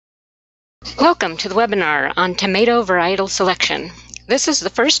Welcome to the webinar on tomato varietal selection. This is the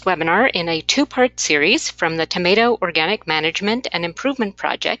first webinar in a two-part series from the Tomato Organic Management and Improvement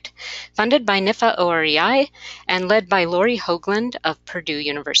Project, funded by NIFA OREI and led by Laurie Hoagland of Purdue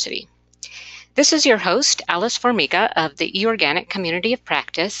University. This is your host, Alice Formiga of the eOrganic Community of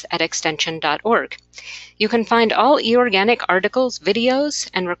Practice at extension.org. You can find all eOrganic articles, videos,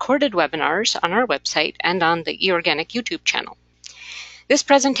 and recorded webinars on our website and on the eOrganic YouTube channel. This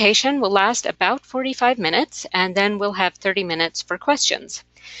presentation will last about 45 minutes, and then we'll have 30 minutes for questions.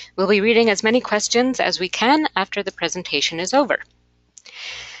 We'll be reading as many questions as we can after the presentation is over.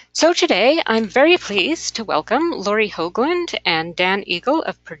 So today, I'm very pleased to welcome Laurie Hoagland and Dan Egel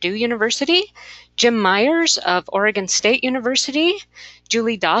of Purdue University, Jim Myers of Oregon State University,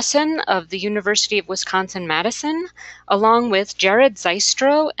 Julie Dawson of the University of Wisconsin-Madison, along with Jared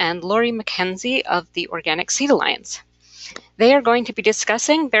Zystro and Laurie McKenzie of the Organic Seed Alliance. They are going to be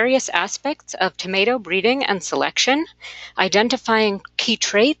discussing various aspects of tomato breeding and selection, identifying key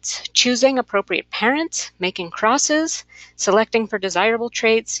traits, choosing appropriate parents, making crosses, selecting for desirable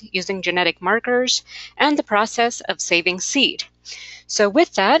traits, using genetic markers, and the process of saving seed. So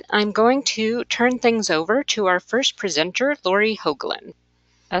with that, I'm going to turn things over to our first presenter, Laurie Hoagland.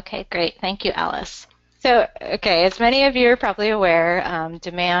 Okay, great. Thank you, Alice. So, as many of you are probably aware,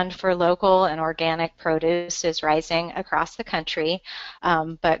 demand for local and organic produce is rising across the country,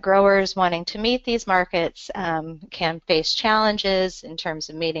 but growers wanting to meet these markets can face challenges in terms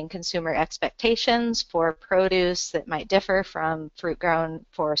of meeting consumer expectations for produce that might differ from fruit grown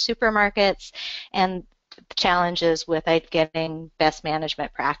for supermarkets, and challenges with getting best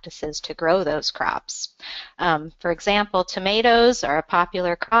management practices to grow those crops. For example, tomatoes are a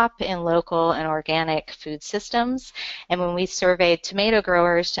popular crop in local and organic food systems, and when we surveyed tomato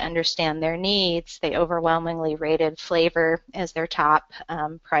growers to understand their needs, they overwhelmingly rated flavor as their top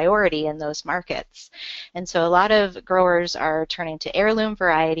priority in those markets. And so a lot of growers are turning to heirloom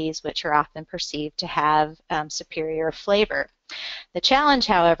varieties, which are often perceived to have superior flavor. The challenge,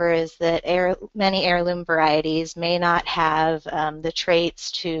 however, is that many heirloom varieties may not have the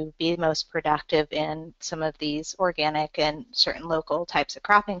traits to be most productive in some of these organic and certain local types of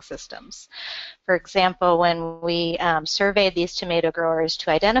cropping systems. For example, when we surveyed these tomato growers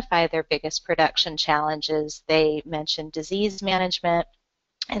to identify their biggest production challenges, they mentioned disease management,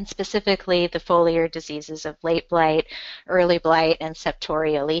 and specifically the foliar diseases of late blight, early blight, and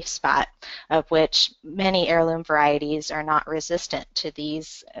septoria leaf spot, of which many heirloom varieties are not resistant to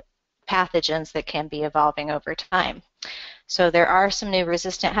these pathogens that can be evolving over time. So there are some new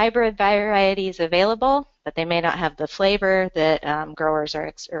resistant hybrid varieties available, but they may not have the flavor that growers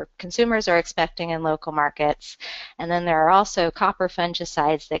or consumers are expecting in local markets. And then there are also copper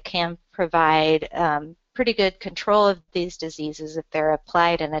fungicides that can provide pretty good control of these diseases if they're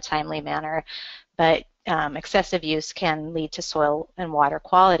applied in a timely manner, but excessive use can lead to soil and water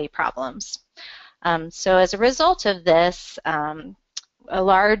quality problems. So as a result of this, a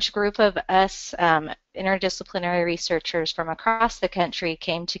large group of us interdisciplinary researchers from across the country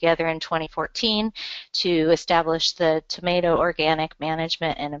came together in 2014 to establish the Tomato Organic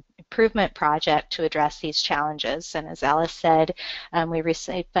Management and Improvement Project to address these challenges. And as Alice said, we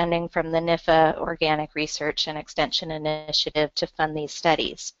received funding from the NIFA Organic Research and Extension Initiative to fund these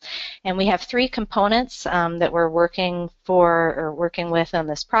studies. And we have three components that we're working with on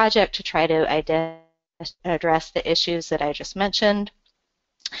this project to try to address the issues that I just mentioned.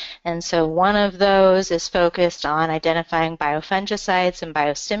 And so one of those is focused on identifying biofungicides and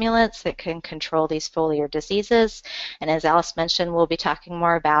biostimulants that can control these foliar diseases. And as Alice mentioned, we'll be talking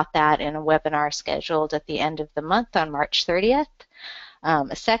more about that in a webinar scheduled at the end of the month on March 30th.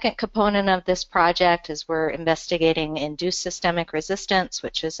 A second component of this project is we're investigating induced systemic resistance,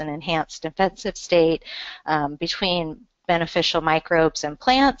 which is an enhanced defensive state between beneficial microbes and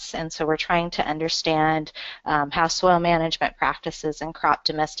plants, and so we're trying to understand how soil management practices and crop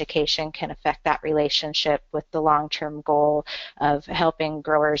domestication can affect that relationship with the long-term goal of helping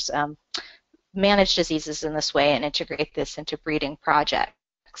growers manage diseases in this way and integrate this into breeding projects.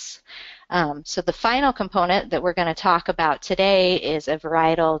 So the final component that we're going to talk about today is a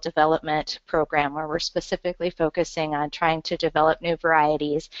varietal development program where we're specifically focusing on trying to develop new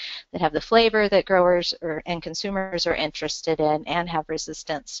varieties that have the flavor that growers and consumers are interested in and have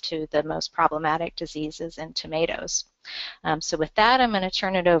resistance to the most problematic diseases in tomatoes. So with that, I'm going to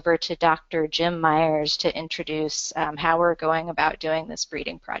turn it over to Dr. Jim Myers to introduce how we're going about doing this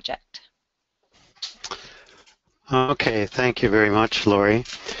breeding project. Okay, thank you very much, Laurie.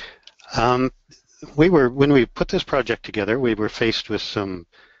 When we put this project together, we were faced with some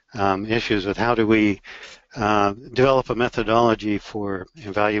issues with how do we develop a methodology for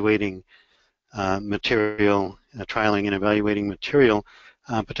evaluating material, trialing and evaluating material,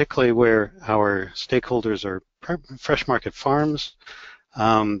 particularly where our stakeholders are fresh market farms.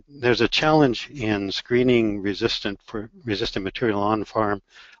 There's a challenge in screening resistant material on farm.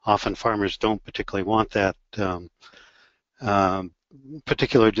 Often farmers don't particularly want that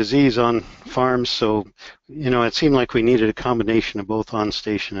particular disease on farms, so it seemed like we needed a combination of both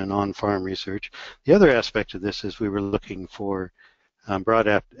on-station and on-farm research. The other aspect of this is we were looking for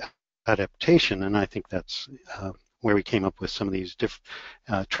broad adaptation, and I think that's where we came up with some of these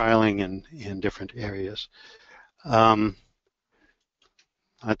trialing in different areas.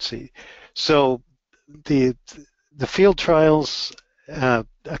 Let's see. So the field trials, as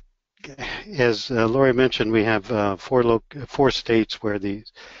Laurie mentioned, we have 4 states where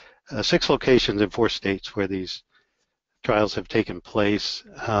these 6 locations in 4 states where these trials have taken place.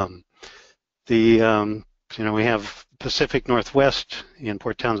 We have Pacific Northwest in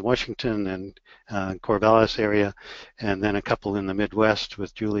Port Townsend, Washington, and Corvallis area, and then a couple in the Midwest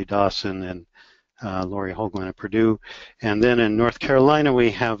with Julie Dawson and Laurie Hoagland at Purdue. And then in North Carolina,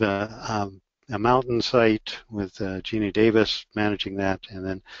 we have a mountain site with Jeannie Davis managing that, and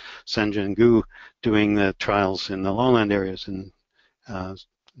then Sanjin Gu doing the trials in the lowland areas in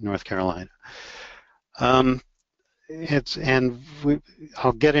North Carolina. I'll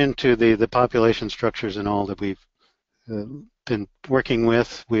get into the population structures and all that we've been working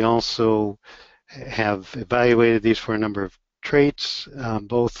with. We also have evaluated these for a number of traits,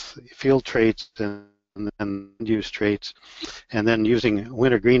 both field traits and use traits, and then using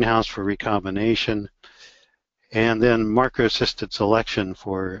winter greenhouse for recombination, and then marker-assisted selection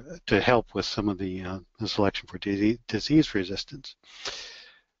to help with some of the selection for disease resistance.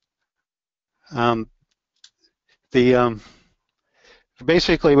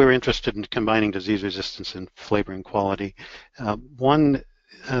 Basically, we were interested in combining disease resistance and flavor and quality. One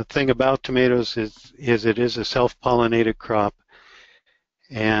thing about tomatoes is it is a self-pollinated crop,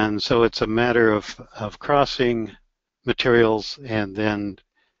 and so it's a matter of crossing materials and then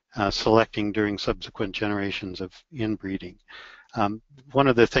selecting during subsequent generations of inbreeding. One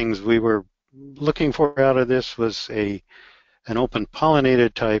of the things we were looking for out of this was an open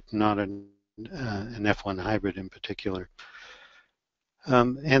pollinated type, not an F1 hybrid in particular.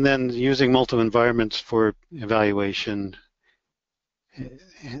 And then using multiple environments for evaluation,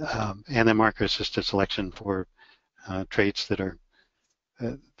 and then marker-assisted selection for traits that are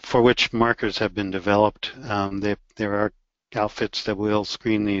for which markers have been developed. There are outfits that will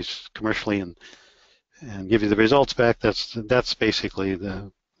screen these commercially and give you the results back. That's basically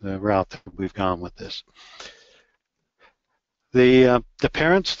the route that we've gone with this. The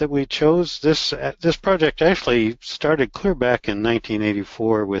parents that we chose, this project actually started clear back in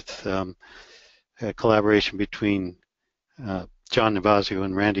 1984 with a collaboration between John Navazio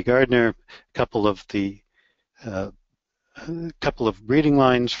and Randy Gardner. A couple of breeding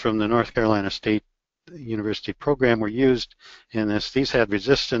lines from the North Carolina State University program were used in this. These had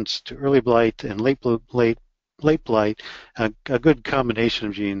resistance to early blight and late blight, a good combination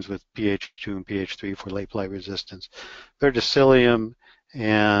of genes with pH2 and pH3 for late blight resistance, verticillium,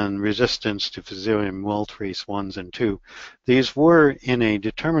 and resistance to Fusarium wilt race 1s and 2. These were in a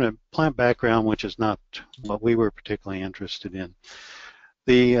determinate plant background, which is not what we were particularly interested in.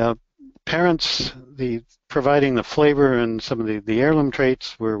 The parents, providing the flavor and some of the heirloom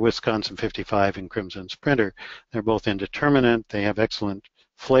traits were Wisconsin-55 and Crimson Sprinter. They're both indeterminate. They have excellent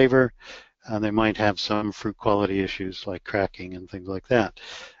flavor. They might have some fruit quality issues like cracking and things like that.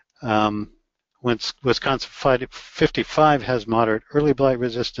 Wisconsin-55 has moderate early blight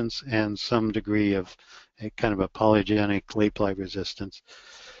resistance and some degree of a kind of a polygenic late blight resistance.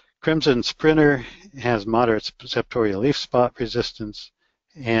 Crimson Sprinter has moderate septorial leaf spot resistance,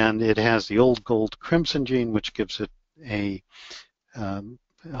 and it has the old gold crimson gene, which gives it a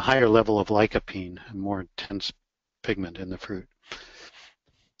higher level of lycopene, a more intense pigment in the fruit.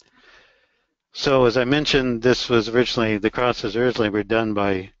 So as I mentioned, the crosses originally were done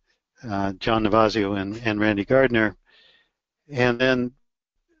by John Navazio and Randy Gardner. And then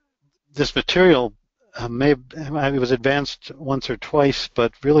this material it was advanced once or twice,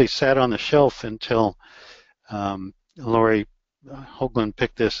 but really sat on the shelf until Laurie Hoagland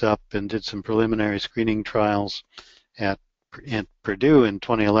picked this up and did some preliminary screening trials at Purdue in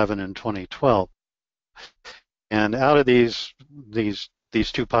 2011 and 2012. And out of these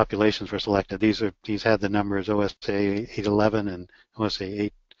 2 populations were selected. These had the numbers OSA 811 and OSA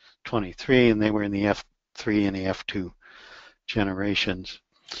 823, and they were in the F3 and the F2 generations.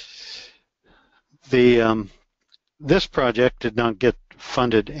 This project did not get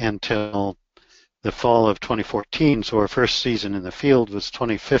funded until the fall of 2014, so our first season in the field was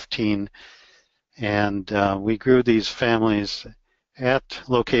 2015, And we grew these families at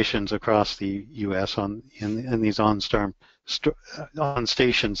locations across the U.S. in these on-station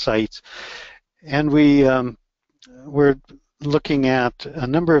sites. And we were looking at a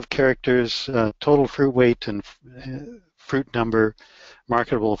number of characters, total fruit weight and fruit number,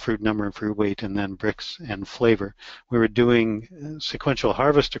 marketable fruit number and fruit weight, and then Brix and flavor. We were doing sequential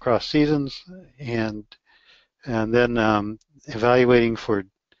harvest across seasons, and then evaluating for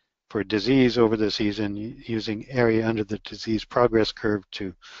disease over the season using area under the disease progress curve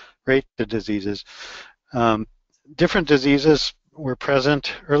to rate the diseases. Different diseases were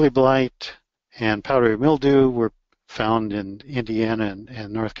present. Early blight and powdery mildew were found in Indiana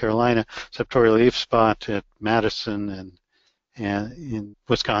and North Carolina. Septorial leaf spot at Madison and in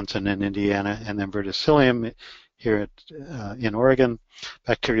Wisconsin and Indiana, and then verticillium here in Oregon,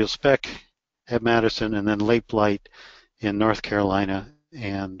 bacterial speck at Madison, and then late blight in North Carolina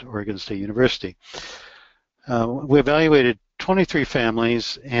and Oregon State University. We evaluated 23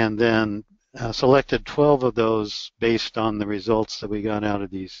 families and then selected 12 of those based on the results that we got out of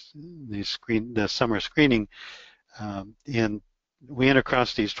the summer screening. And we went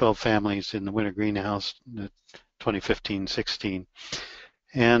across these 12 families in the winter greenhouse 2015-16.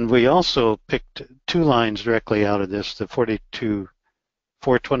 And we also picked 2 lines directly out of this, the 422-1 and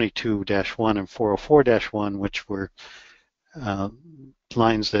 404-1, which were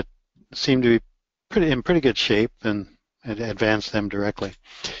lines that seemed to be in pretty good shape, and advanced them directly.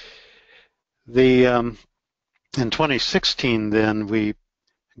 In 2016, then, we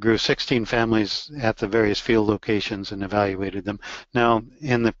grew 16 families at the various field locations and evaluated them. Now,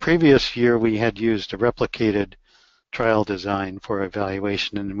 in the previous year, we had used a replicated trial design for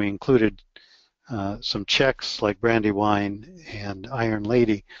evaluation, and we included some checks like Brandywine and Iron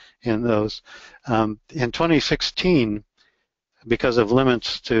Lady in those. In 2016, because of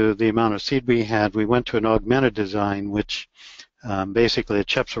limits to the amount of seed we had, we went to an augmented design, which basically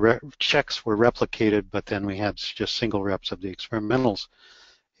the checks were replicated, but then we had just single reps of the experimentals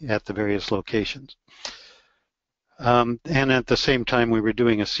at the various locations. And at the same time, we were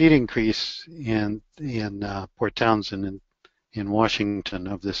doing a seed increase in Port Townsend in Washington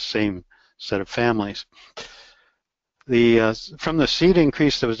of this same set of families. From the seed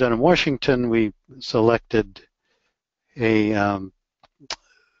increase that was done in Washington, we selected a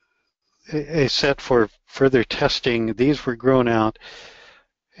set for further testing. These were grown out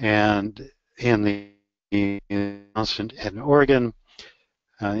and in Oregon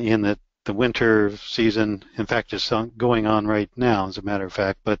in the winter season. In fact, it's going on right now, as a matter of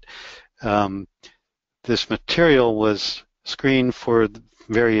fact. But this material was screened for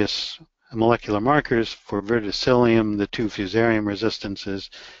various molecular markers for verticillium, the 2 fusarium resistances,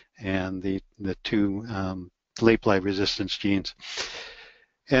 and the 2 late blight resistance genes.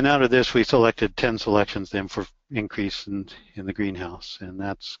 And out of this, we selected 10 selections then for increase in the greenhouse, and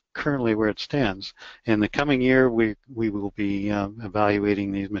that's currently where it stands. In the coming year, we will be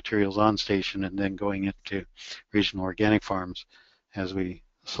evaluating these materials on station and then going into regional organic farms as we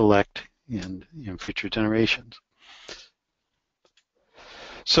select in future generations.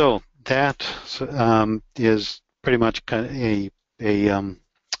 So that is pretty much kind of a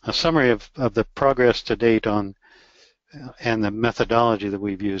summary of the progress to date on and the methodology that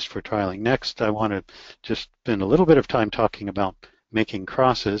we've used for trialing. Next, I want to just spend a little bit of time talking about making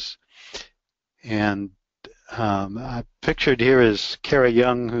crosses. And pictured here is Kara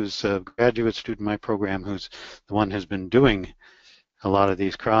Young, who's a graduate student in my program, who's the one who's been doing a lot of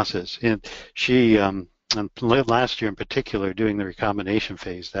these crosses. And she, last year in particular, doing the recombination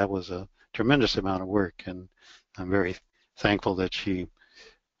phase, that was a tremendous amount of work, and I'm very thankful that she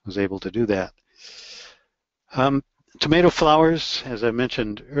was able to do that. Tomato flowers, as I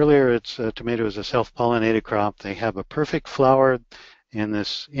mentioned earlier, tomato is a self-pollinated crop. They have a perfect flower. In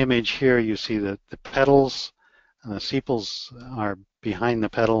this image here, you see the petals. The sepals are behind the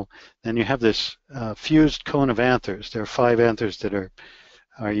petal. Then you have this fused cone of anthers. There are 5 anthers that are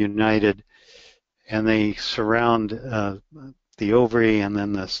united, and they surround the ovary and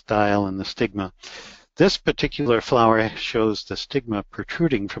then the style and the stigma. This particular flower shows the stigma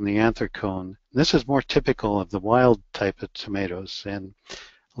protruding from the anther cone. This is more typical of the wild type of tomatoes and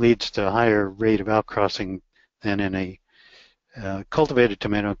leads to a higher rate of outcrossing than in a cultivated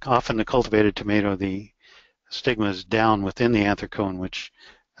tomato. Often the cultivated tomato, the stigma is down within the anther cone, which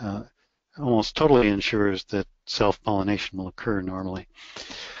almost totally ensures that self-pollination will occur normally.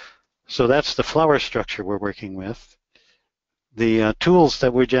 So that's the flower structure we're working with. The tools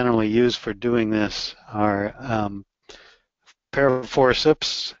that we generally use for doing this are pair of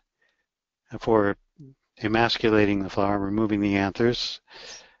forceps for emasculating the flower, removing the anthers,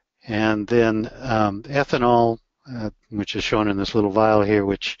 And then ethanol, which is shown in this little vial here,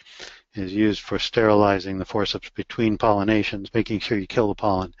 which is used for sterilizing the forceps between pollinations, making sure you kill the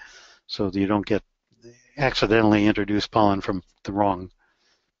pollen so that you don't get accidentally introduced pollen from the wrong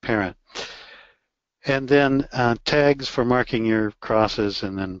parent. And then tags for marking your crosses,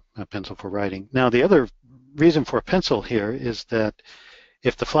 and then a pencil for writing. Now, the other reason for a pencil here is that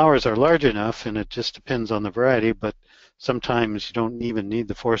if the flowers are large enough, and it just depends on the variety, but sometimes you don't even need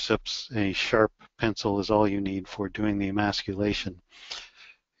the forceps, a sharp pencil is all you need for doing the emasculation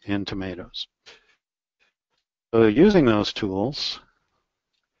in tomatoes. So using those tools,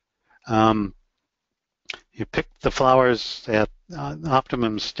 you pick the flowers at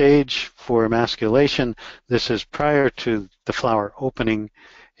optimum stage for emasculation. This is prior to the flower opening.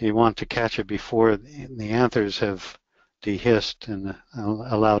 You want to catch it before the anthers have dehissed and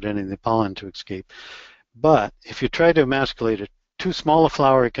allowed any of the pollen to escape. But if you try to emasculate too small a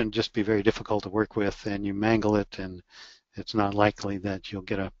flower, it can just be very difficult to work with, and you mangle it, and it's not likely that you'll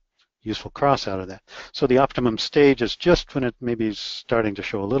get a useful cross out of that. So the optimum stage is just when it maybe is starting to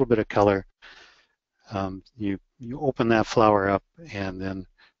show a little bit of color. You open that flower up and then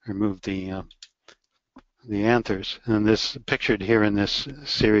remove the anthers. And this pictured here in this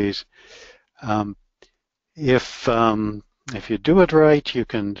series, if you do it right, you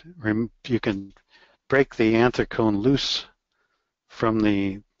can break the anther cone loose from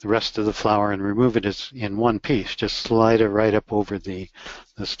the rest of the flower and remove it as in one piece. Just slide it right up over the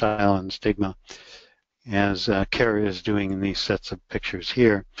style and stigma, as Kara is doing in these sets of pictures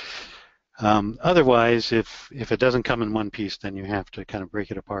here. Otherwise, if it doesn't come in one piece, then you have to kind of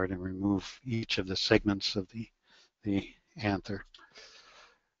break it apart and remove each of the segments of the anther.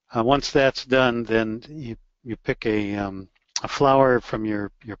 Once that's done, then you pick a flower from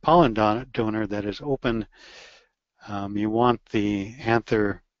your pollen donor that is open. You want the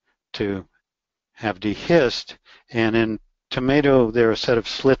anther to have dehissed, and in tomato there are a set of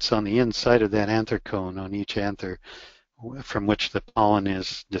slits on the inside of that anther cone on each anther from which the pollen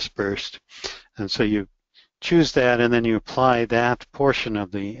is dispersed. And so you choose that, and then you apply that portion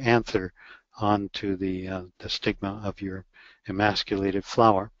of the anther onto the stigma of your emasculated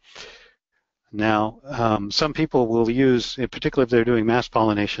flower. Now, some people will use, in particular if they're doing mass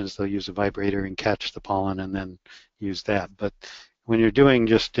pollinations, they'll use a vibrator and catch the pollen and then use that. But when you're doing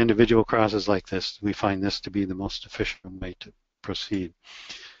just individual crosses like this, we find this to be the most efficient way to proceed.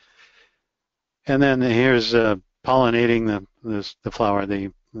 And then here's pollinating the flower.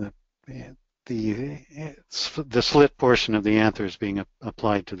 The slit portion of the anther is being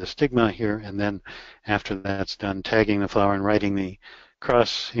applied to the stigma here, and then after that's done, tagging the flower and writing the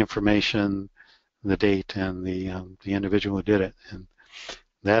cross information, the date, and the individual who did it. And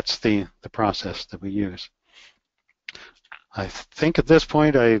that's the process that we use. I think at this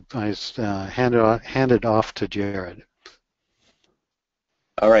point I hand it off to Jared.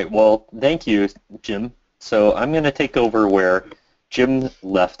 All right, well, thank you, Jim. So I'm going to take over where Jim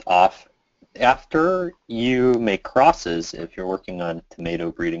left off. After you make crosses, if you're working on a tomato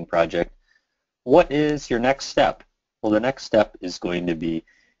breeding project, what is your next step? Well, the next step is going to be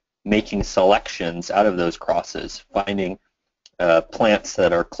making selections out of those crosses, finding plants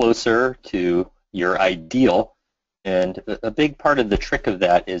that are closer to your ideal. And a big part of the trick of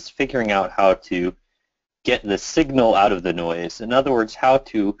that is figuring out how to get the signal out of the noise. In other words, how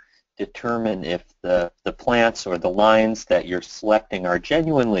to determine if the plants or the lines that you're selecting are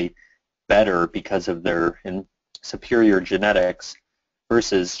genuinely better because of their superior genetics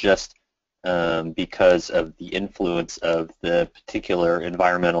versus just because of the influence of the particular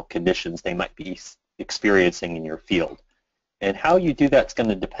environmental conditions they might be experiencing in your field. And how you do that's going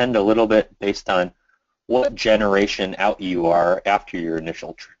to depend a little bit based on what generation out you are after your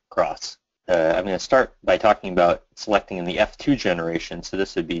initial cross. I'm going to start by talking about selecting in the F2 generation. So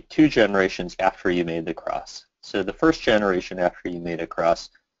this would be 2 generations after you made the cross. So the first generation after you made a cross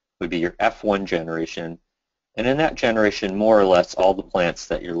would be your F1 generation. And in that generation, more or less, all the plants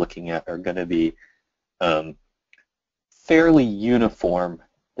that you're looking at are going to be fairly uniform.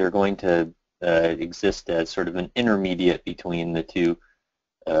 They're going to exist as sort of an intermediate between the two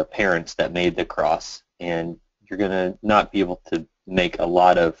parents that made the cross. And you're going to not be able to make a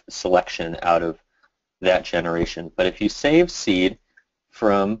lot of selection out of that generation. But if you save seed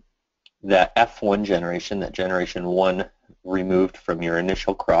from that F1 generation, that generation 1 removed from your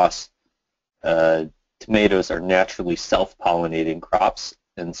initial cross, tomatoes are naturally self-pollinating crops,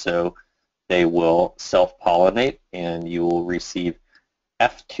 and so they will self-pollinate, and you will receive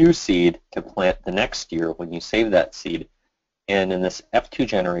F2 seed to plant the next year when you save that seed. And in this F2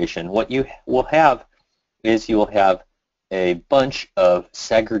 generation, what you will have is you will have a bunch of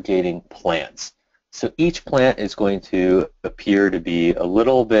segregating plants. So each plant is going to appear to be a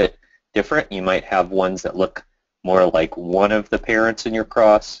little bit different. You might have ones that look more like one of the parents in your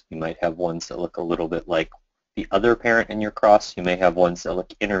cross. You might have ones that look a little bit like the other parent in your cross. You may have ones that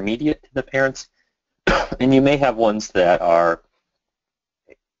look intermediate to the parents. And you may have ones that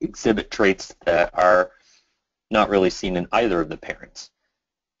exhibit traits that are not really seen in either of the parents.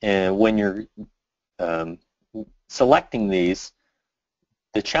 And when you're selecting these,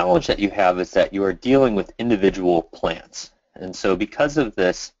 the challenge that you have is that you are dealing with individual plants. And so because of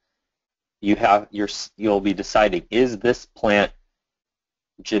this, you'll be deciding, is this plant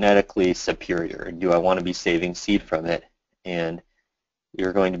genetically superior, and do I want to be saving seed from it? And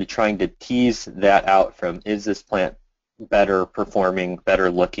you're going to be trying to tease that out from, is this plant better performing,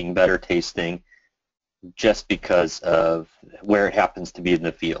 better looking, better tasting, just because of where it happens to be in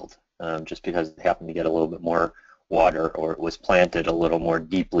the field, just because it happened to get a little bit more water, or it was planted a little more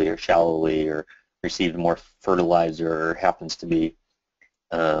deeply or shallowly, or received more fertilizer, or happens to be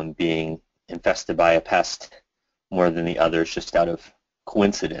being infested by a pest more than the others just out of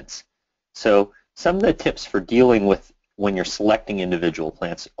coincidence. So some of the tips for dealing with when you're selecting individual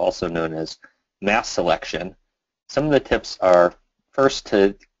plants, also known as mass selection, some of the tips are, first,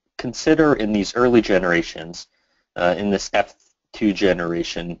 to consider in these early generations, in this F2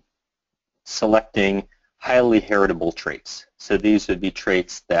 generation, selecting highly heritable traits. So these would be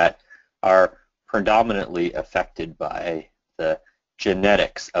traits that are predominantly affected by the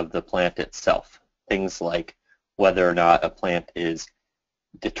genetics of the plant itself. Things like whether or not a plant is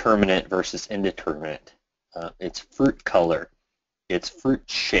determinate versus indeterminate, its fruit color, its fruit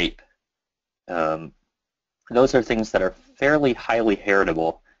shape. Those are things that are fairly highly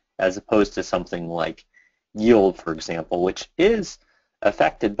heritable, as opposed to something like yield, for example, which is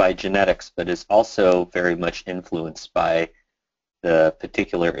affected by genetics, but is also very much influenced by the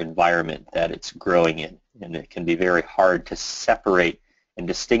particular environment that it's growing in. And it can be very hard to separate and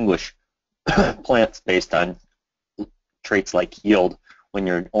distinguish plants based on traits like yield when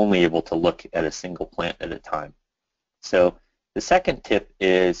you're only able to look at a single plant at a time. So the second tip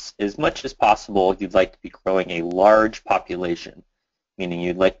is, as much as possible, you'd like to be growing a large population, meaning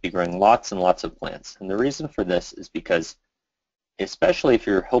you'd like to be growing lots and lots of plants. And the reason for this is because, especially if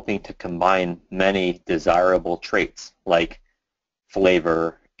you're hoping to combine many desirable traits like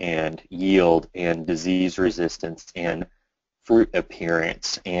flavor and yield and disease resistance and fruit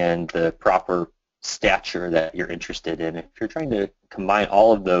appearance and the proper stature that you're interested in, if you're trying to combine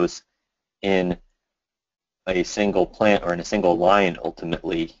all of those in a single plant or in a single line,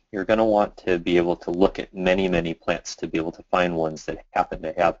 ultimately, you're going to want to be able to look at many, many plants to be able to find ones that happen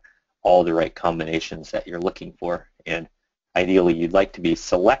to have all the right combinations that you're looking for. And ideally, you'd like to be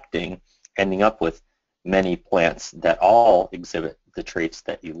selecting, ending up with many plants that all exhibit the traits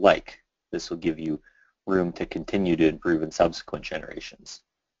that you like. This will give you room to continue to improve in subsequent generations.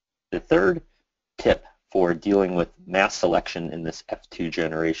 The third tip for dealing with mass selection in this F2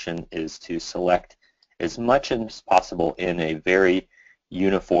 generation is to select as much as possible in a very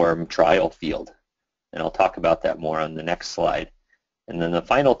uniform trial field. And I'll talk about that more on the next slide. And then the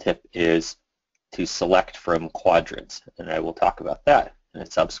final tip is to select from quadrants, and I will talk about that in a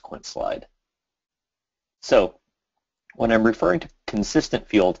subsequent slide. So when I'm referring to consistent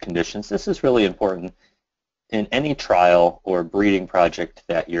field conditions, this is really important in any trial or breeding project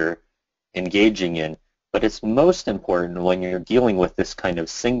that you're engaging in, but it's most important when you're dealing with this kind of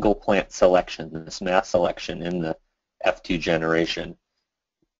single plant selection, this mass selection in the F2 generation,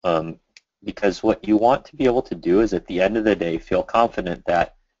 because what you want to be able to do is, at the end of the day, feel confident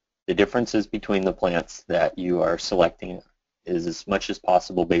that the differences between the plants that you are selecting is as much as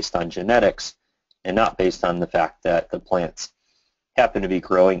possible based on genetics and not based on the fact that the plants happen to be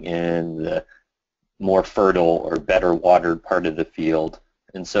growing in the more fertile or better watered part of the field.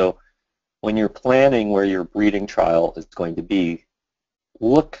 And so when you're planning where your breeding trial is going to be,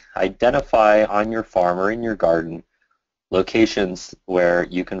 identify on your farm or in your garden locations where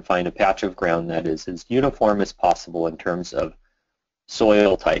you can find a patch of ground that is as uniform as possible in terms of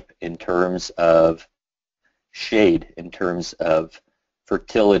soil type, in terms of shade, in terms of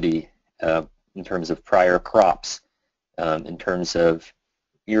fertility, in terms of prior crops, in terms of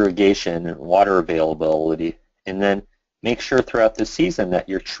irrigation and water availability, and then make sure throughout the season that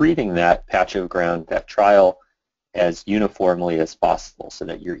you're treating that patch of ground, that trial, as uniformly as possible, so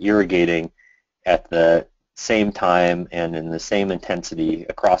that you're irrigating at the same time and in the same intensity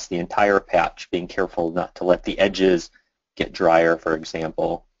across the entire patch, being careful not to let the edges get drier, for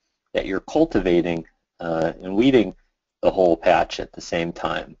example, that you're cultivating and weeding the whole patch at the same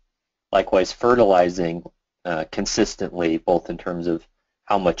time. Likewise, fertilizing consistently, both in terms of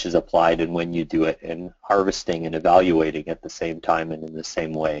how much is applied and when you do it, and harvesting and evaluating at the same time and in the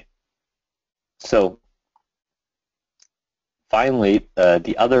same way. So finally,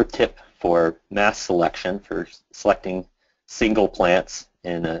 the other tip for mass selection, for selecting single plants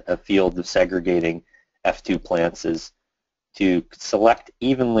in a field of segregating F2 plants, is to select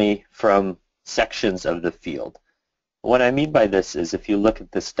evenly from sections of the field. What I mean by this is, if you look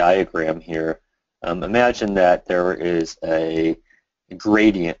at this diagram here, imagine that there is a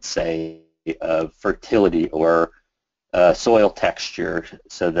gradient, say, of fertility or soil texture,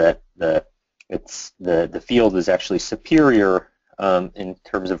 so that the field is actually superior in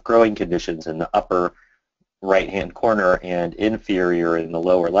terms of growing conditions in the upper right-hand corner and inferior in the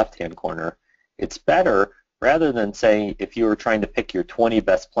lower left-hand corner. It's better, rather than saying, if you were trying to pick your 20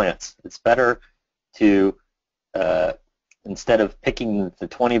 best plants, it's better to, instead of picking the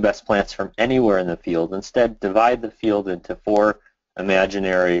 20 best plants from anywhere in the field, instead divide the field into 4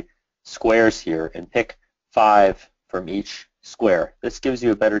 imaginary squares here and pick 5 from each square. This gives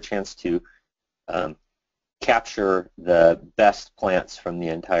you a better chance to capture the best plants from the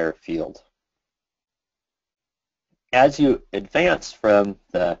entire field. As you advance from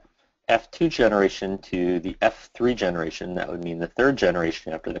the F2 generation to the F3 generation, that would mean the 3rd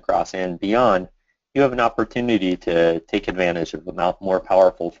generation after the cross and beyond, you have an opportunity to take advantage of a more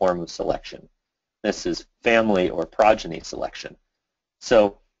powerful form of selection. This is family or progeny selection.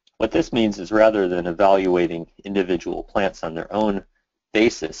 So what this means is, rather than evaluating individual plants on their own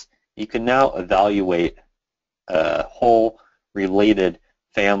basis, you can now evaluate whole related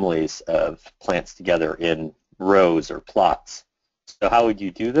families of plants together in rows or plots. So how would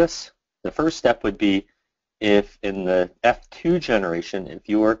you do this? The first step would be, if in the F2 generation, if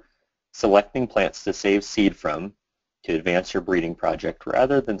you were selecting plants to save seed from to advance your breeding project,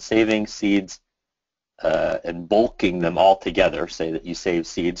 rather than saving seeds and bulking them all together, say that you save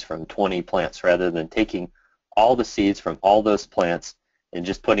seeds from 20 plants, rather than taking all the seeds from all those plants and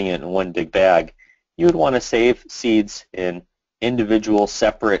just putting it in one big bag, you would want to save seeds in individual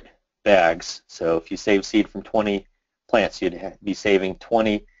separate bags. So if you save seed from 20 plants, you'd be saving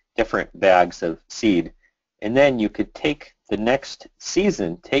 20 different bags of seed. And then you could take the next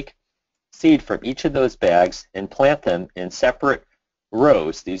season, take seed from each of those bags and plant them in separate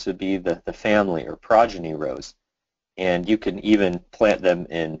rows. These would be the family or progeny rows. And you can even plant them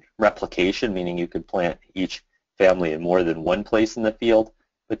in replication, meaning you could plant each family in more than one place in the field.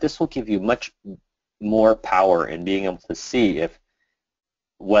 But this will give you much more power in being able to see if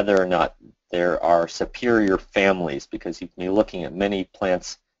whether or not there are superior families, because you can be looking at many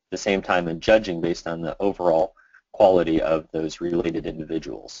plants at the same time and judging based on the overall quality of those related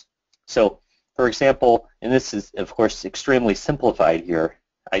individuals. So, for example, and this is, of course, extremely simplified here,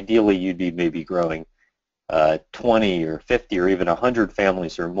 ideally you'd be maybe growing 20 or 50 or even 100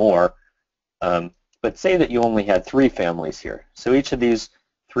 families or more, but say that you only had 3 families here. So each of these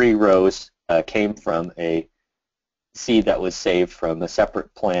 3 rows came from a seed that was saved from a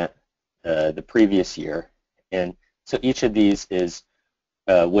separate plant the previous year. And so each of these is,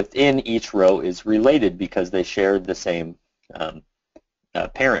 within each row is related because they shared the same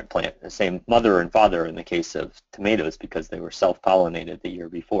parent plant, the same mother and father in the case of tomatoes, because they were self-pollinated the year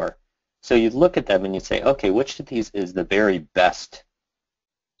before. So you'd look at them and you'd say, okay, which of these is the very best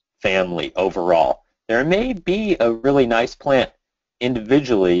family overall? There may be a really nice plant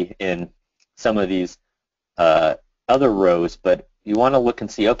individually in some of these other rows, but you want to look and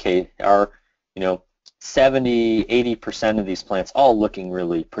see, okay, are 70, 80% of these plants all looking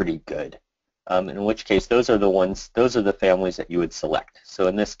really pretty good? In which case, those are the families that you would select. So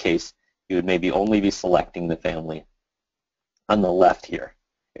in this case, you would maybe only be selecting the family on the left here,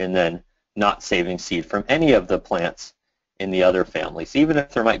 and then not saving seed from any of the plants in the other families. Even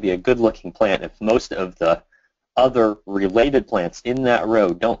if there might be a good-looking plant, if most of the other related plants in that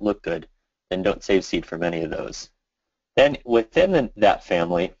row don't look good, then don't save seed from any of those. Then within that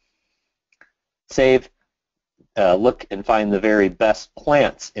family, look and find the very best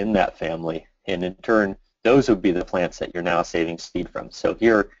plants in that family, and in turn, those would be the plants that you're now saving seed from. So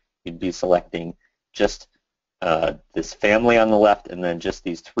here, you'd be selecting just this family on the left, and then just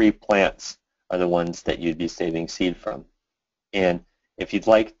these 3 plants are the ones that you'd be saving seed from. And if you'd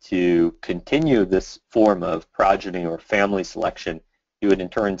like to continue this form of progeny or family selection, you would in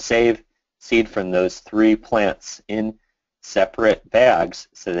turn save seed from those 3 plants in separate bags,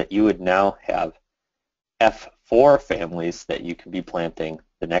 so that you would now have F4 families that you can be planting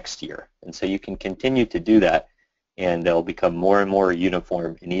the next year. And so you can continue to do that, and they'll become more and more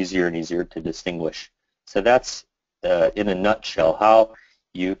uniform and easier to distinguish. So that's, in a nutshell, how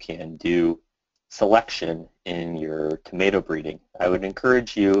you can do selection in your tomato breeding. I would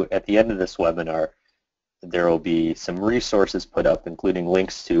encourage you at the end of this webinar, there will be some resources put up, including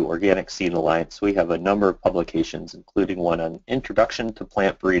links to Organic Seed Alliance. We have a number of publications, including one on Introduction to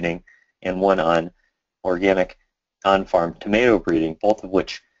Plant Breeding and one on organic on-farm tomato breeding, both of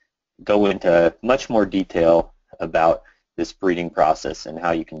which go into much more detail about this breeding process and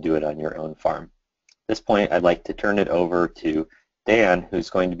how you can do it on your own farm. At this point, I'd like to turn it over to Dan, who's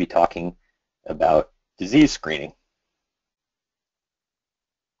going to be talking about disease screening.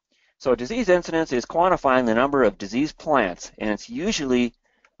 So disease incidence is quantifying the number of diseased plants, and it's usually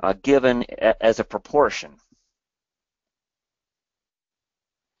given as a proportion.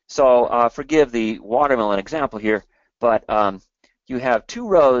 So forgive the watermelon example here, but you have 2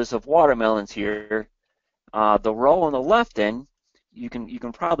 rows of watermelons here. The row on the left end, you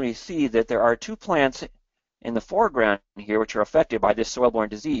can probably see that there are 2 plants in the foreground here which are affected by this soil-borne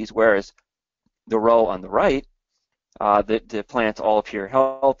disease, whereas the row on the right, the plants all appear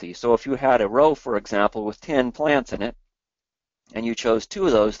healthy. So if you had a row, for example, with 10 plants in it, and you chose 2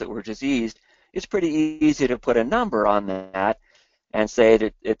 of those that were diseased, it's pretty easy to put a number on that and say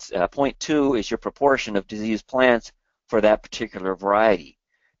that it's 0.2 is your proportion of diseased plants for that particular variety.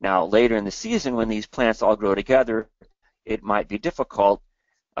 Now, later in the season, when these plants all grow together, it might be difficult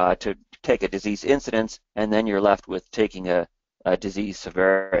to take a disease incidence, and then you're left with taking a disease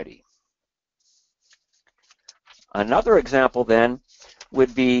severity. Another example then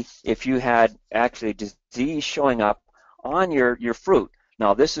would be if you had actually disease showing up on your fruit.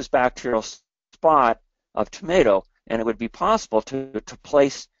 Now, this is bacterial spot of tomato, and it would be possible to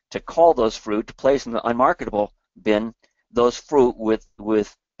call those fruit, to place in the unmarketable bin those fruit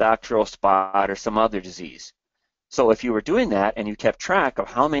with bacterial spot or some other disease. So if you were doing that and you kept track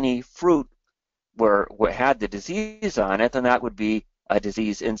of how many fruit had the disease on it, then that would be a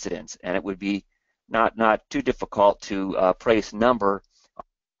disease incidence, and it would be not too difficult to place number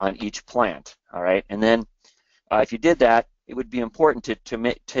on each plant. All right, and then if you did that, it would be important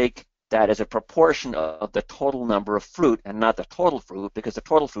to take that as a proportion of the total number of fruit and not the total fruit, because the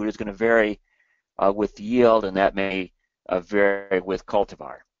total fruit is going to vary with yield, and that may vary with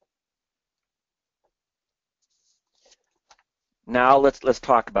cultivar. Now let's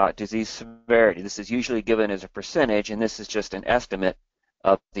talk about disease severity. This is usually given as a percentage, and this is just an estimate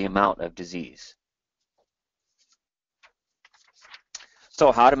of the amount of disease.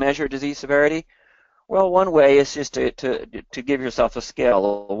 So how to measure disease severity? Well, one way is just to give yourself a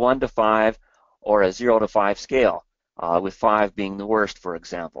scale, a 1 to 5 or a 0 to 5 scale, with 5 being the worst, for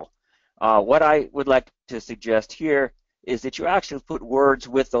example. What I would like to suggest here is that you actually put words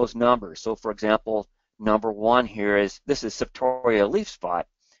with those numbers. So, for example, number 1 here this is septoria leaf spot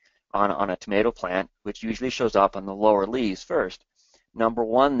on a tomato plant, which usually shows up on the lower leaves first. Number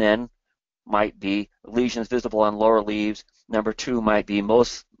 1 then might be lesions visible on lower leaves. Number 2 might be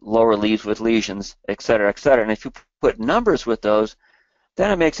most lower leaves with lesions, etc., etc. And if you put numbers with those,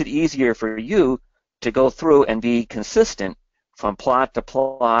 then it makes it easier for you to go through and be consistent from plot to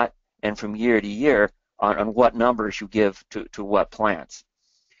plot and from year to year on what numbers you give to what plants.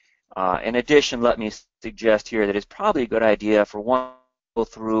 In addition, let me suggest here that it's probably a good idea for one to go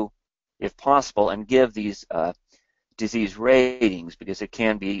through, if possible, and give these disease ratings, because it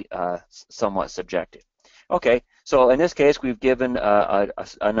can be somewhat subjective. Okay, so in this case, we've given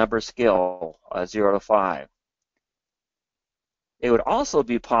a number scale, 0 to 5. It would also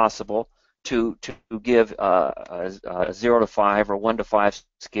be possible to give a 0 to 5 or 1 to 5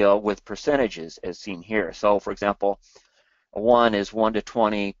 scale with percentages, as seen here. So, for example, 1 is 1 to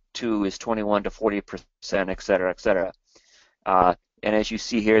 20, 2 is 21 to 40%, et cetera, et cetera. And as you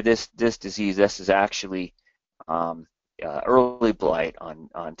see here, this disease, this is actually early blight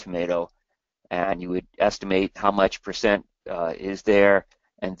on tomato, and you would estimate how much percent is there,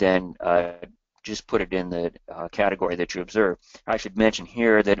 and then just put it in the category that you observe. I should mention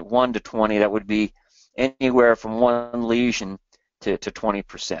here that 1 to 20, that would be anywhere from 1 lesion to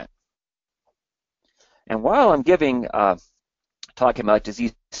 20%. And while I'm talking about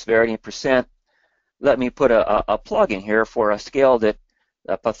disease severity in percent, let me put a plug in here for a scale that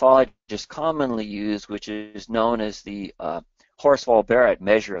pathologists commonly use, which is known as the Horsfall-Barrett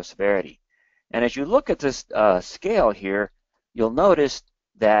measure of severity. And as you look at this scale here, you'll notice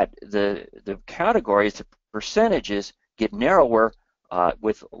that the categories, the percentages, get narrower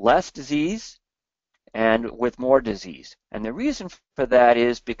with less disease and with more disease. And the reason for that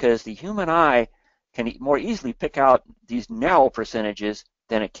is because the human eye can more easily pick out these narrow percentages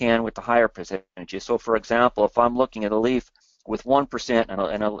than it can with the higher percentages. So, for example, if I'm looking at a leaf with 1%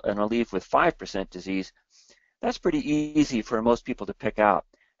 and a leaf with 5% disease, that's pretty easy for most people to pick out.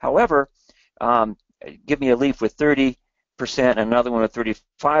 However, give me a leaf with 30% and another one with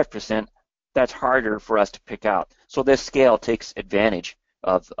 35%, that's harder for us to pick out. So this scale takes advantage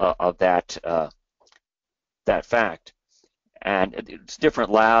of that that fact. And it's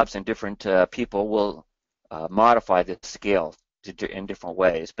different labs and different people will modify this scale in different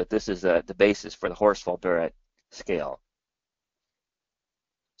ways, but this is the basis for the Horsfall-Barrett scale.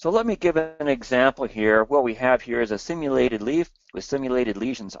 So let me give an example here. What we have here is a simulated leaf with simulated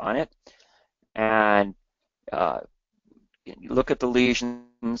lesions on it. And you look at the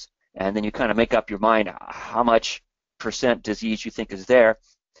lesions, and then you kind of make up your mind how much percent disease you think is there.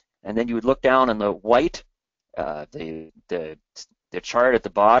 And then you would look down on the white, the chart at the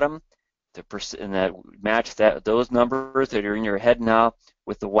bottom, and that match those numbers that are in your head now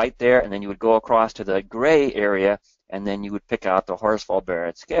with the white there, and then you would go across to the gray area, and then you would pick out the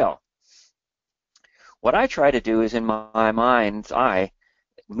Horsfall-Barrett scale. What I try to do is, in my mind's eye,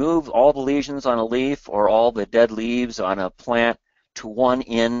 move all the lesions on a leaf or all the dead leaves on a plant to one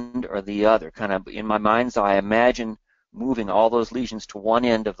end or the other. Kind of in my mind's eye, imagine moving all those lesions to one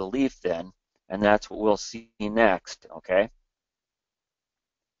end of the leaf then, and that's what we'll see next, okay?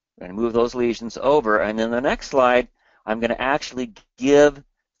 I'm going to move those lesions over, and in the next slide, I'm going to actually give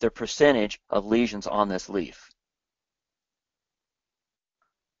the percentage of lesions on this leaf.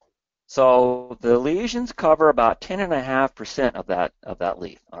 So the lesions cover about 10.5% of that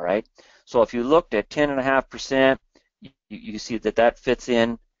leaf, all right? So if you looked at 10.5%, you see that fits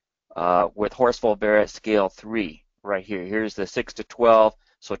in with Horsfall-Barrett scale 3 right here. Here's the 6 to 12,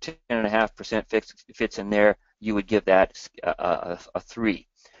 so 10.5% fits in there. You would give that a 3.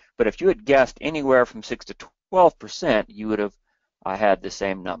 But if you had guessed anywhere from 6 to 12%, you would have had the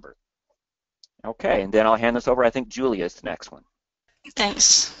same number. Okay, and then I'll hand this over. I think Julia is the next one.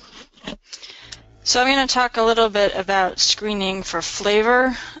 Thanks. So I'm going to talk a little bit about screening for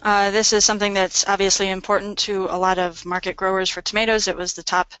flavor. This is something that's obviously important to a lot of market growers for tomatoes. It was the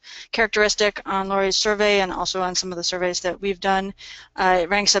top characteristic on Laurie's survey and also on some of the surveys that we've done. It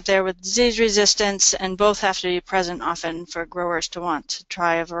ranks up there with disease resistance, and both have to be present often for growers to want to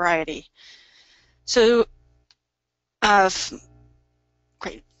try a variety. So,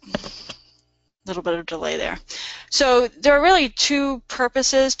 great. A little bit of delay there. So there are really two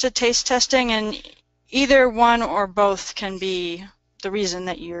purposes to taste testing, and either one or both can be the reason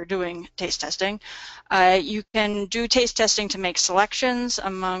that you're doing taste testing. You can do taste testing to make selections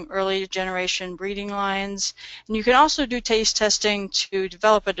among early generation breeding lines, and you can also do taste testing to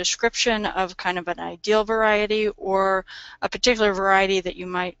develop a description of kind of an ideal variety or a particular variety that you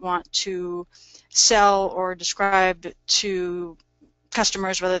might want to sell or describe to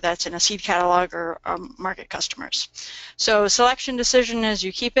customers, whether that's in a seed catalog or market customers. So selection decision is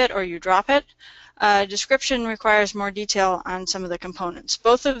you keep it or you drop it. Description requires more detail on some of the components.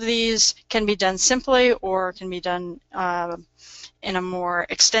 Both of these can be done simply or can be done in a more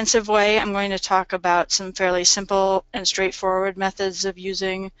extensive way. I'm going to talk about some fairly simple and straightforward methods of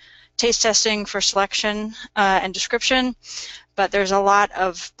using taste testing for selection and description. But there's a lot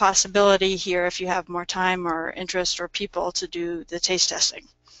of possibility here if you have more time or interest or people to do the taste testing.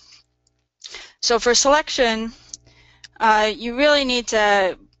 So for selection, you really need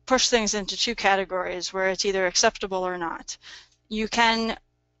to push things into two categories where it's either acceptable or not. You can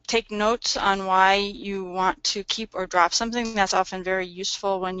take notes on why you want to keep or drop something. That's often very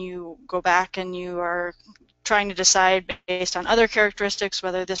useful when you go back and you are trying to decide based on other characteristics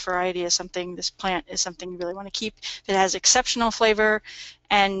whether this variety is something, this plant is something you really want to keep. If it has exceptional flavor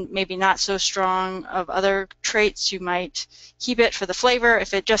and maybe not so strong of other traits, you might keep it for the flavor.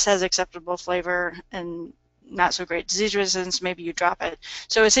 If it just has acceptable flavor and not so great disease resistance, maybe you drop it.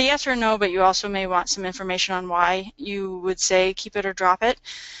 So it's a yes or no, but you also may want some information on why you would say keep it or drop it.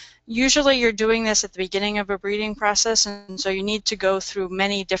 Usually you're doing this at the beginning of a breeding process, and so you need to go through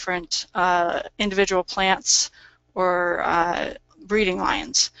many different individual plants or breeding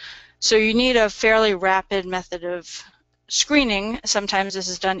lines. So you need a fairly rapid method of screening. Sometimes this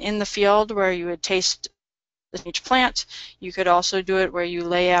is done in the field where you would taste each plant. You could also do it where you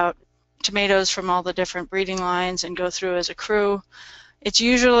lay out tomatoes from all the different breeding lines and go through as a crew. It's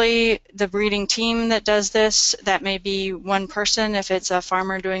usually the breeding team that does this. That may be one person if it's a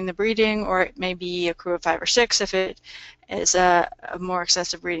farmer doing the breeding, or it may be a crew of 5 or 6 if it is a more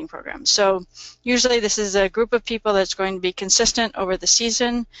extensive breeding program. So usually this is a group of people that's going to be consistent over the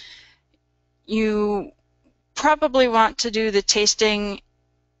season. You probably want to do the tasting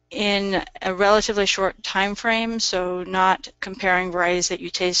in a relatively short time frame, so not comparing varieties that you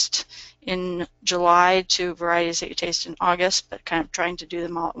taste in July to varieties that you taste in August, but kind of trying to do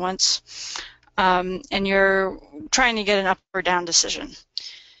them all at once. And you're trying to get an up or down decision.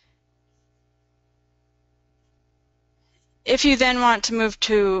 If you then want to move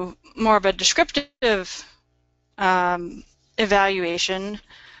to more of a descriptive evaluation,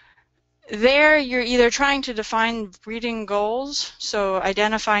 there you're either trying to define breeding goals, so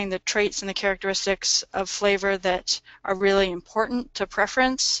identifying the traits and the characteristics of flavor that are really important to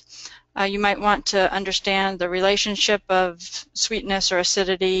preference. You might want to understand the relationship of sweetness or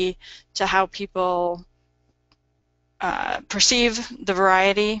acidity to how people perceive the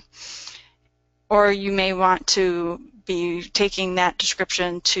variety, or you may want to be taking that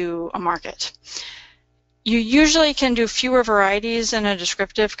description to a market. You usually can do fewer varieties in a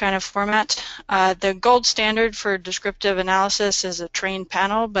descriptive kind of format. The gold standard for descriptive analysis is a trained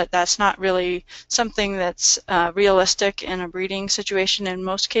panel, but that's not really something that's realistic in a breeding situation in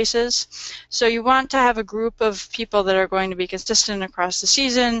most cases. So you want to have a group of people that are going to be consistent across the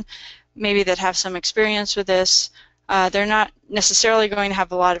season, maybe that have some experience with this. They're not necessarily going to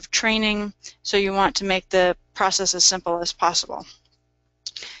have a lot of training, so you want to make the process as simple as possible.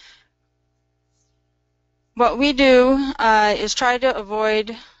 What we do is try to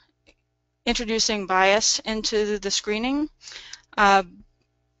avoid introducing bias into the screening,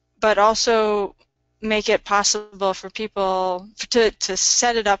 but also make it possible for people to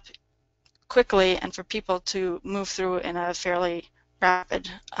set it up quickly and for people to move through in a fairly rapid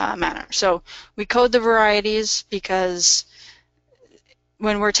manner. So we code the varieties because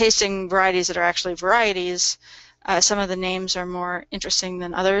when we're tasting varieties that are actually varieties, some of the names are more interesting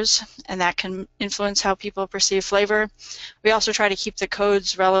than others, and that can influence how people perceive flavor. We also try to keep the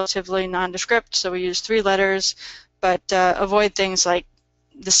codes relatively nondescript, so we use 3 letters, but avoid things like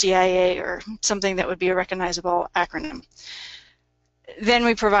the CIA or something that would be a recognizable acronym. Then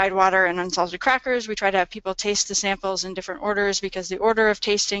we provide water and unsalted crackers. We try to have people taste the samples in different orders because the order of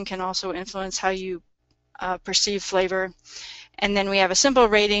tasting can also influence how you perceive flavor. And then we have a simple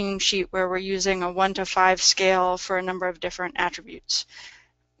rating sheet where we're using a 1 to 5 scale for a number of different attributes.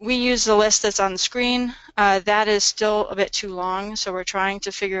 We use the list that's on the screen. That is still a bit too long, so we're trying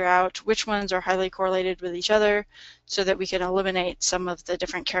to figure out which ones are highly correlated with each other so that we can eliminate some of the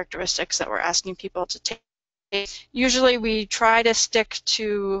different characteristics that we're asking people to take. Usually we try to stick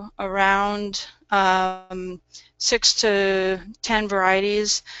to around 6 to 10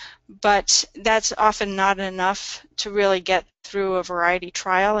 varieties, but that's often not enough to really get through a variety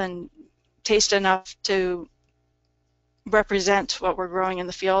trial and taste enough to represent what we're growing in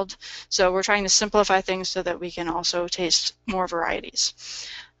the field. So we're trying to simplify things so that we can also taste more varieties.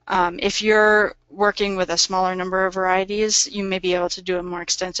 If you're working with a smaller number of varieties, you may be able to do a more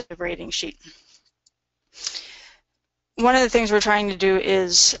extensive rating sheet. One of the things we're trying to do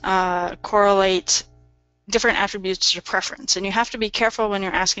is correlate different attributes to preference, and you have to be careful when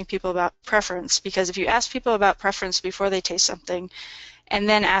you're asking people about preference, because if you ask people about preference before they taste something and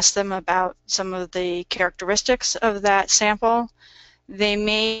then ask them about some of the characteristics of that sample, they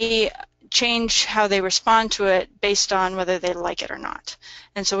may change how they respond to it based on whether they like it or not.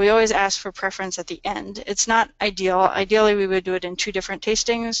 And so we always ask for preference at the end. It's not ideal. Ideally we would do it in 2 different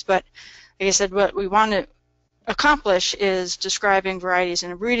tastings, but like I said, what we want to accomplish is describing varieties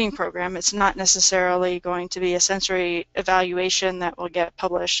in a breeding program. It's not necessarily going to be a sensory evaluation that will get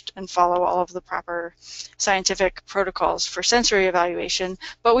published and follow all of the proper scientific protocols for sensory evaluation,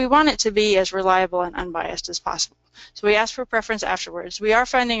 but we want it to be as reliable and unbiased as possible. So we ask for preference afterwards. We are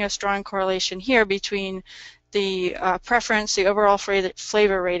finding a strong correlation here between the preference, the overall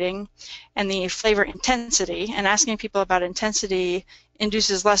flavor rating, and the flavor intensity, and asking people about intensity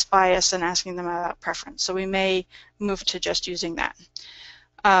induces less bias than asking them about preference. So we may move to just using that.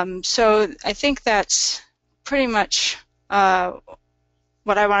 So I think that's pretty much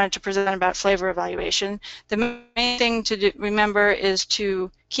what I wanted to present about flavor evaluation. The main thing to remember is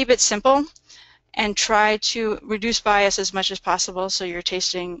to keep it simple and try to reduce bias as much as possible so your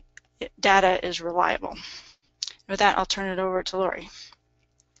tasting data is reliable. With that, I'll turn it over to Laurie.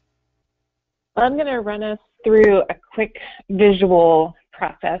 Well, I'm going to run us through a quick visual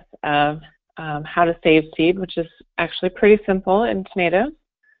process of how to save seed, which is actually pretty simple in tomatoes.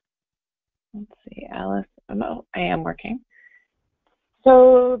 Let's see, Alice. Oh, no, I am working.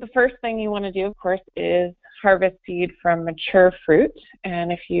 So the first thing you want to do, of course, is harvest seed from mature fruit.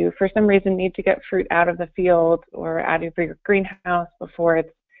 And if you, for some reason, need to get fruit out of the field or out of your greenhouse before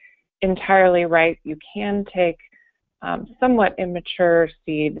it's entirely ripe, you can take somewhat immature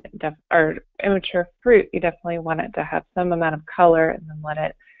seed or immature fruit. You definitely want it to have some amount of color and then let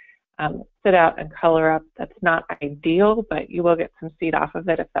it sit out and color up. That's not ideal, but you will get some seed off of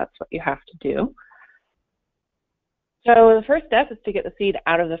it if that's what you have to do. So the first step is to get the seed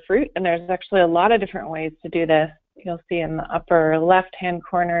out of the fruit, and there's actually a lot of different ways to do this. you'll see in the upper left-hand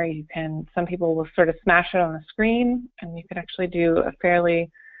corner, some people will sort of smash it on the screen, and you can actually do a fairly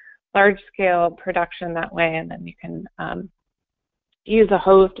large-scale production that way, and then you can use a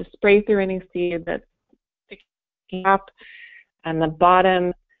hose to spray through any seed that's sticking up. On the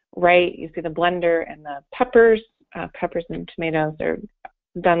bottom right, you see the blender and the peppers. Peppers and tomatoes are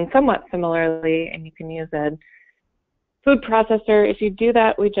done somewhat similarly, and you can use a food processor. If you do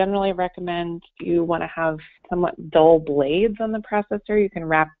that, we generally recommend you want to have somewhat dull blades on the processor. You can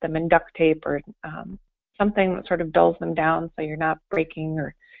wrap them in duct tape or something that sort of dulls them down so you're not breaking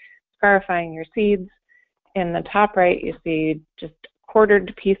or scarifying your seeds. In the top right, you see just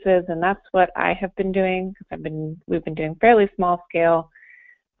quartered pieces, and that's what I have been doing because we've been doing fairly small scale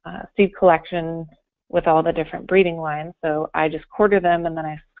seed collection with all the different breeding lines. So I just quarter them, and then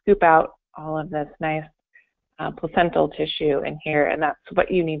I scoop out all of this nice placental tissue in here, and that's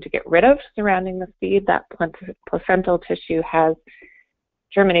what you need to get rid of surrounding the seed. That placental tissue has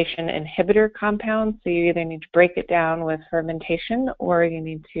germination inhibitor compounds, so you either need to break it down with fermentation or you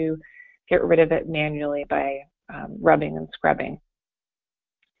need to get rid of it manually by rubbing and scrubbing.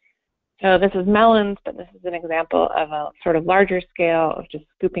 So this is melons, but this is an example of a sort of larger scale of just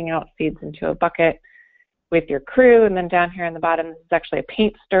scooping out seeds into a bucket with your crew. And then down here on the bottom, this is actually a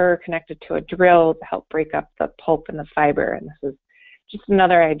paint stirrer connected to a drill to help break up the pulp and the fiber. And this is just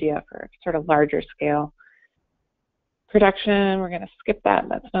another idea for sort of larger scale production. We're going to skip that.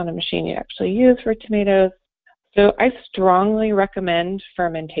 That's not a machine you actually use for tomatoes. So I strongly recommend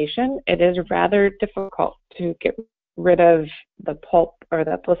fermentation. It is rather difficult to get rid of the pulp or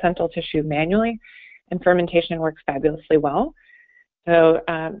the placental tissue manually, and fermentation works fabulously well. So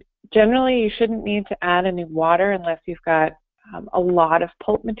generally, you shouldn't need to add any water unless you've got a lot of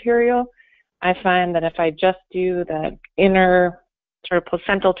pulp material. I find that if I just do the inner sort of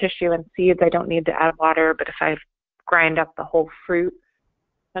placental tissue and seeds, I don't need to add water, but if I grind up the whole fruit,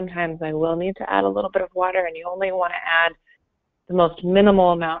 sometimes I will need to add a little bit of water, and you only want to add the most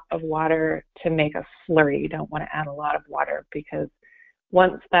minimal amount of water to make a slurry. You don't want to add a lot of water because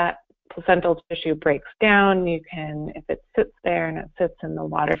once that placental tissue breaks down, you can, if it sits there and it sits in the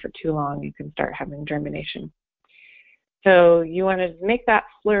water for too long, you can start having germination. So you want to make that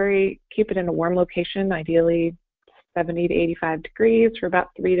slurry, keep it in a warm location, ideally 70 to 85 degrees for about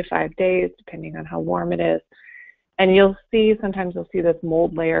 3 to 5 days, depending on how warm it is. And you'll see, sometimes you'll see this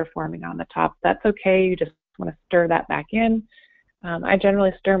mold layer forming on the top. That's okay, you just want to stir that back in. I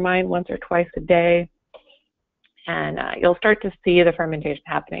generally stir mine once or twice a day, and you'll start to see the fermentation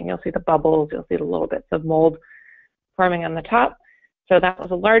happening. You'll see the bubbles, you'll see the little bits of mold forming on the top. So that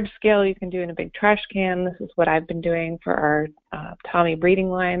was a large scale you can do in a big trash can. This is what I've been doing for our TOMI breeding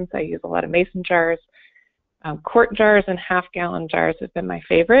lines. I use a lot of mason jars. Quart jars and half-gallon jars have been my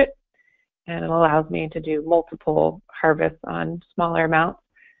favorite, and it allows me to do multiple harvests on smaller amounts.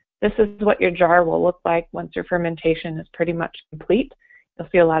 This is what your jar will look like once your fermentation is pretty much complete. You'll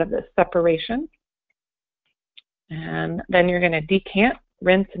see a lot of this separation. And then you're going to decant,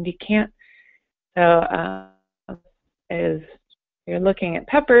 rinse and decant. So you're looking at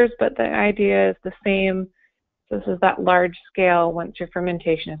peppers, but the idea is the same. This is that large scale. Once your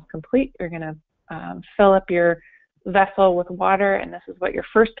fermentation is complete, you're going to fill up your vessel with water, and this is what your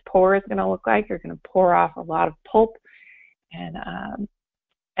first pour is going to look like. You're going to pour off a lot of pulp and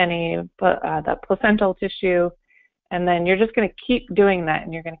the placental tissue, and then you're just going to keep doing that,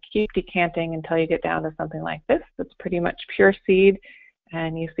 and you're going to keep decanting until you get down to something like this. That's pretty much pure seed,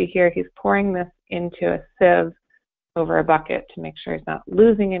 and you see here he's pouring this into a sieve over a bucket to make sure he's not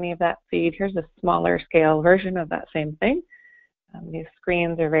losing any of that seed. Here's a smaller scale version of that same thing. These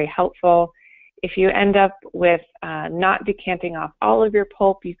screens are very helpful. If you end up with not decanting off all of your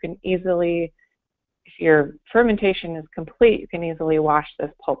pulp, you can easily, if your fermentation is complete, you can easily wash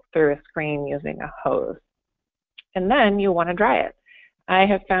this pulp through a screen using a hose. And then you want to dry it. I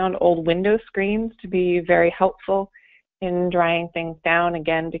have found old window screens to be very helpful in drying things down,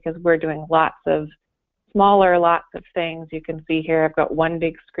 again, because we're doing lots of smaller lots of things. You can see here I've got one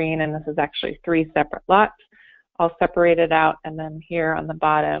big screen, and this is actually 3 separate lots. I'll separate it out, and then here on the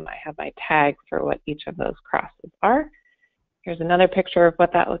bottom I have my tags for what each of those crosses are. Here's another picture of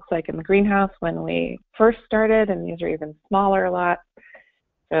what that looks like in the greenhouse when we first started, and these are even smaller lots.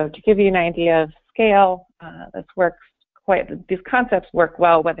 So to give you an idea of scale, these concepts work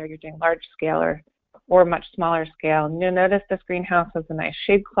well whether you're doing large scale or much smaller scale. And you'll notice this greenhouse has a nice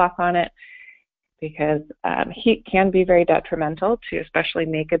shade cloth on it because heat can be very detrimental to especially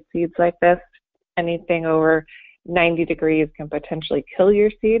naked seeds like this. Anything over 90 degrees can potentially kill your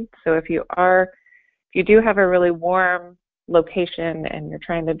seed. So if you do have a really warm location and you're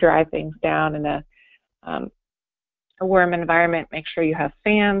trying to dry things down in a a warm environment, make sure you have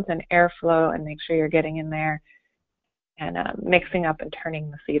fans and airflow, and make sure you're getting in there and mixing up and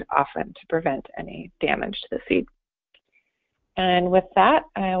turning the seed often to prevent any damage to the seed. And with that,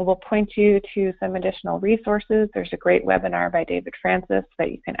 I will point you to some additional resources. There's a great webinar by David Francis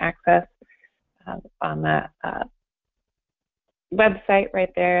that you can access on the website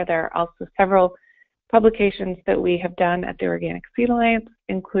right there. There are also several publications that we have done at the Organic Seed Alliance,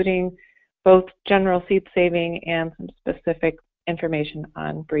 including both general seed saving and some specific information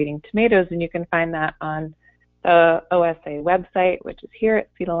on breeding tomatoes. And you can find that on the OSA website, which is here at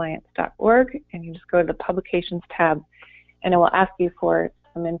seedalliance.org. And you just go to the Publications tab, and it will ask you for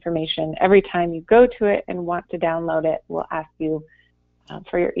some information. Every time you go to it and want to download it, we'll ask you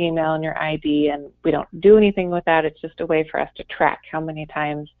for your email and your ID, and we don't do anything with that. It's just a way for us to track how many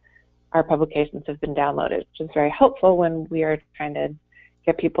times our publications have been downloaded, which is very helpful when we are trying to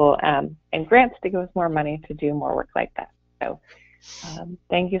get people and grants to give us more money to do more work like that. So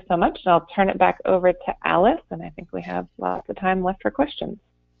thank you so much, and I'll turn it back over to Alice, and I think we have lots of time left for questions.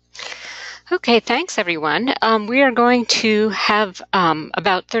 Okay, thanks everyone. We are going to have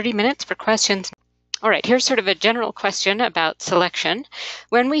about 30 minutes for questions. All right, here's sort of a general question about selection.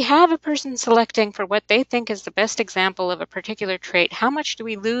 When we have a person selecting for what they think is the best example of a particular trait, how much do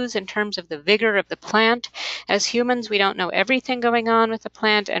we lose in terms of the vigor of the plant? As humans, we don't know everything going on with the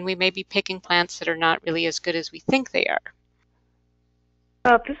plant, and we may be picking plants that are not really as good as we think they are.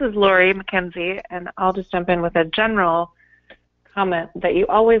 Well, this is Laurie, McKenzie, and I'll just jump in with a general comment that you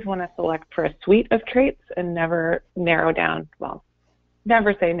always want to select for a suite of traits and never narrow down, well,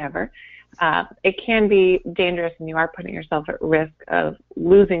 never say never. It can be dangerous, and you are putting yourself at risk of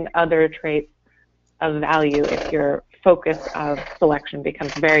losing other traits of value if your focus of selection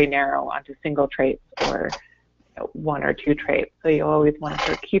becomes very narrow onto single traits or one or two traits. So you always want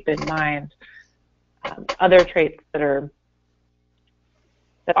to keep in mind other traits that are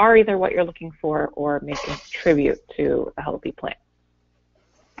either what you're looking for or may contribute to a healthy plant.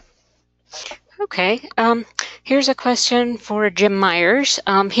 Okay, here's a question for Jim Myers.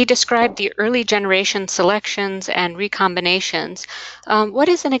 He described the early generation selections and recombinations. What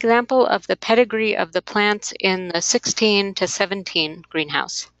is an example of the pedigree of the plants in the 16 to 17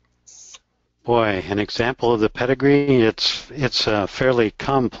 greenhouse? Boy, an example of the pedigree, it's a fairly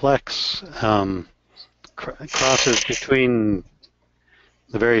complex crosses between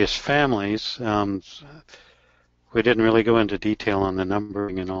the various families. We didn't really go into detail on the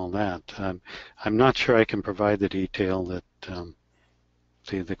numbering and all that. I'm not sure I can provide the detail that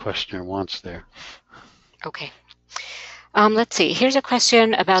the questioner wants there. Okay. Let's see. Here's a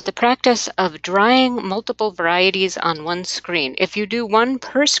question about the practice of drying multiple varieties on one screen. If you do one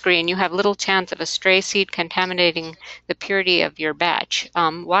per screen, you have little chance of a stray seed contaminating the purity of your batch.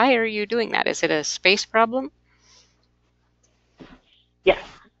 Why are you doing that? Is it a space problem? Yes.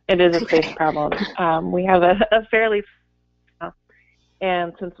 It is a space problem. We have a fairly,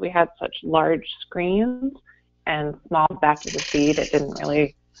 and since we had such large screens and small batches of seed, it didn't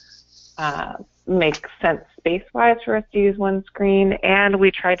really make sense space-wise for us to use one screen. And we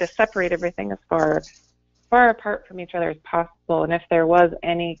tried to separate everything as far apart from each other as possible. And if there was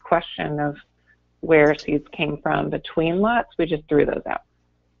any question of where seeds came from between lots, we just threw those out.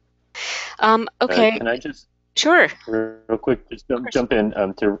 Okay. Can I just? Sure. Real quick, just jump in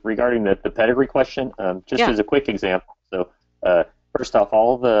to regarding the pedigree question. Just as a quick example. So first off,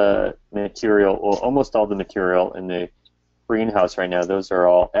 all the material, well, almost all the material in the greenhouse right now, those are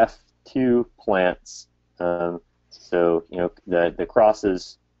all F2 plants. So the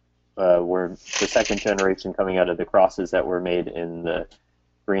crosses were the second generation coming out of the crosses that were made in the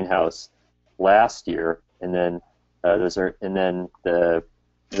greenhouse last year, and then those are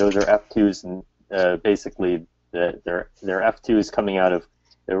F2s and. Basically, they're F2s coming out of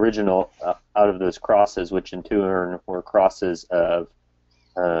the original, out of those crosses, which in turn were crosses of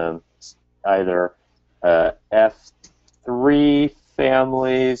either F3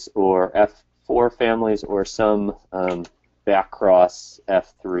 families or F4 families or some backcross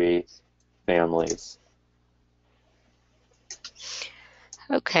F3 families.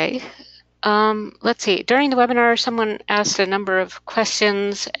 Okay. Let's see. During the webinar, someone asked a number of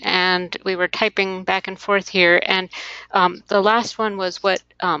questions, and we were typing back and forth here. And the last one was, what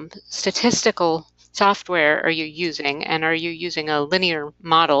statistical software are you using, and are you using a linear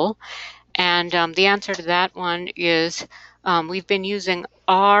model? And the answer to that one is we've been using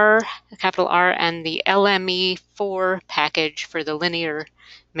R, capital R, and the LME4 package for the linear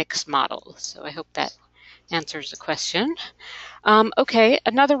mix model. So I hope that answers the question. Okay,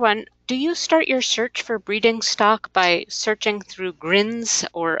 another one. Do you start your search for breeding stock by searching through GRINS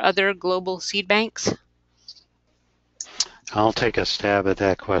or other global seed banks? I'll take a stab at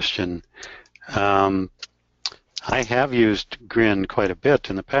that question. I have used GRIN quite a bit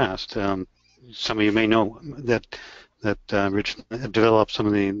in the past. Some of you may know that developed some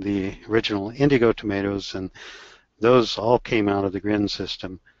of the original indigo tomatoes, and those all came out of the GRIN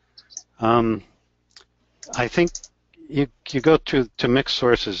system. I think you go to mixed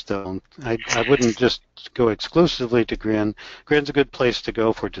sources, though. I wouldn't just go exclusively to GRIN. GRIN's a good place to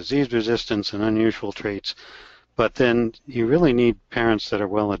go for disease resistance and unusual traits, but then you really need parents that are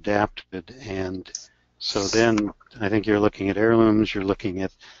well adapted, and so then I think you're looking at heirlooms, you're looking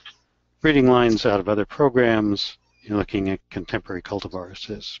at breeding lines out of other programs, you're looking at contemporary cultivars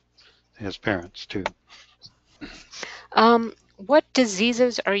as parents too. What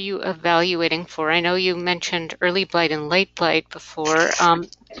diseases are you evaluating for? I know you mentioned early blight and late blight before.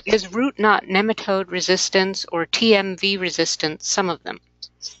 Is root knot nematode resistance or TMV resistance some of them?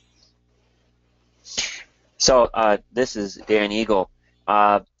 So this is Dan Egel.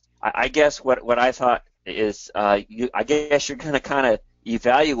 I guess what I thought is I guess you're going to kind of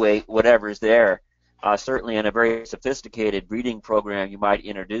evaluate whatever's there. Certainly in a very sophisticated breeding program, you might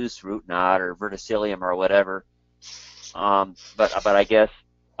introduce root knot or verticillium or whatever. But I guess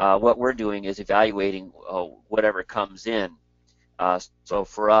what we're doing is evaluating whatever comes in. So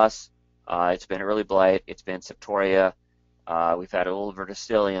for us, it's been early blight, it's been septoria, we've had a little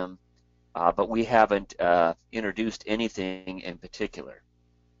verticillium, but we haven't introduced anything in particular.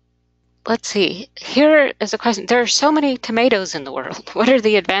 Let's see. Here is a question. There are so many tomatoes in the world. What are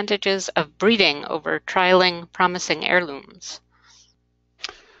the advantages of breeding over trialing promising heirlooms?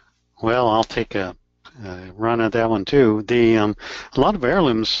 Well, I'll take a run at that one too. A lot of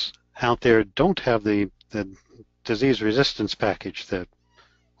heirlooms out there don't have the disease resistance package that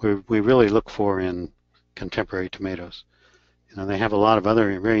we really look for in contemporary tomatoes. You know, they have a lot of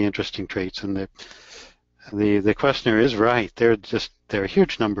other very interesting traits, and the questioner is right. There are a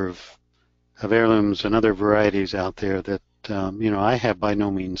huge number of heirlooms and other varieties out there that I have by no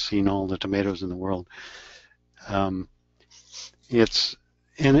means seen all the tomatoes in the world. I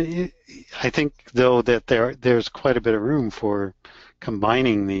think, though, that there's quite a bit of room for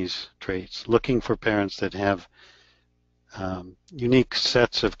combining these traits, looking for parents that have unique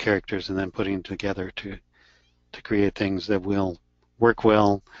sets of characters and then putting them together to create things that will work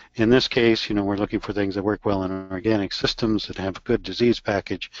well. In this case, we're looking for things that work well in organic systems, that have a good disease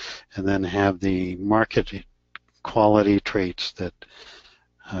package, and then have the market quality traits that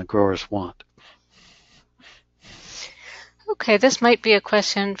growers want. Okay, this might be a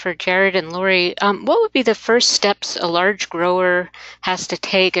question for Jared and Laurie. What would be the first steps a large grower has to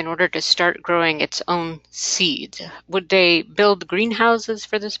take in order to start growing its own seeds? Would they build greenhouses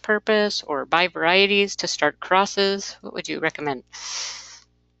for this purpose or buy varieties to start crosses? What would you recommend?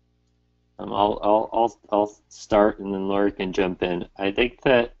 I'll start and then Laurie can jump in. I think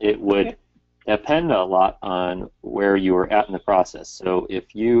that it would depend a lot on where you were at in the process. So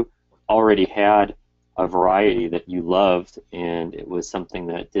if you already had a variety that you loved and it was something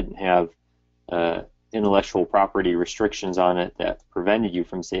that didn't have intellectual property restrictions on it that prevented you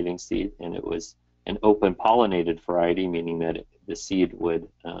from saving seed, and it was an open pollinated variety, meaning that the seed would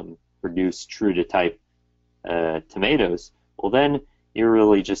produce true to type tomatoes, well then you're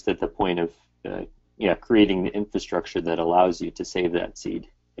really just at the point of creating the infrastructure that allows you to save that seed.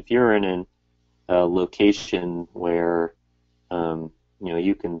 If you're in a location where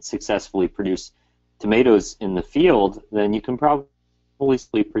you can successfully produce tomatoes in the field, then you can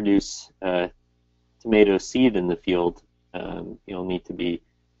probably produce tomato seed in the field. You'll need to be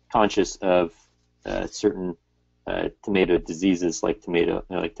conscious of certain tomato diseases like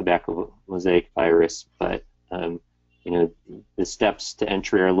tobacco mosaic virus, but the steps to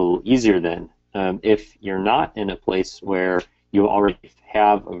entry are a little easier then. If you're not in a place where you already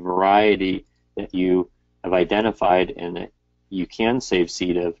have a variety that you have identified and that you can save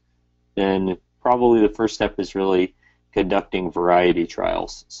seed of, then probably the first step is really conducting variety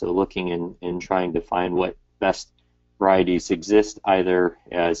trials. So looking and trying to find what best varieties exist, either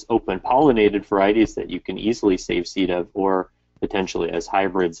as open pollinated varieties that you can easily save seed of, or potentially as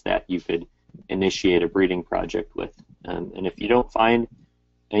hybrids that you could initiate a breeding project with. And if you don't find,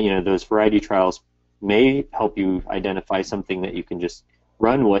 those variety trials may help you identify something that you can just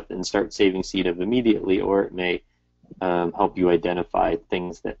run with and start saving seed of immediately, or it may help you identify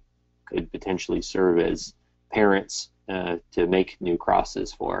things that could potentially serve as parents to make new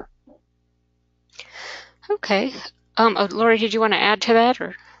crosses for. Okay. Laurie, did you want to add to that,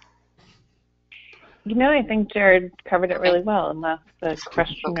 or? I think Jared covered it really well, unless the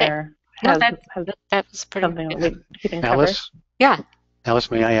questioner has that was pretty something that he can cover. Alice? Yeah. Alice,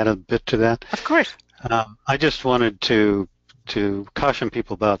 may I add a bit to that? Of course. I just wanted to to caution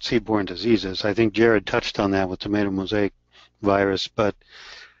people about seed-borne diseases. I think Jared touched on that with tomato mosaic virus, but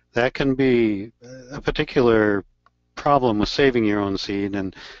that can be a particular problem with saving your own seed,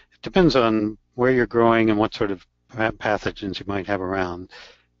 and it depends on where you're growing and what sort of pathogens you might have around.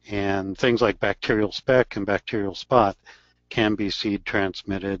 And things like bacterial speck and bacterial spot can be seed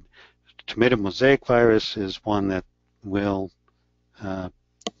transmitted. Tomato mosaic virus is one that will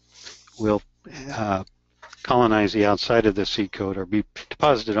colonize the outside of the seed coat or be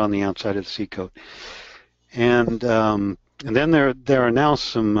deposited on the outside of the seed coat. And then there are now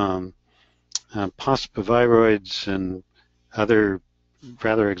some pospaviroids and other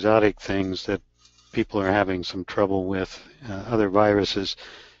rather exotic things that people are having some trouble with, other viruses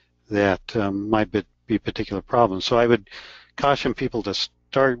that might be particular problems. So I would caution people to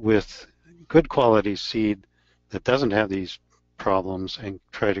start with good quality seed that doesn't have these problems and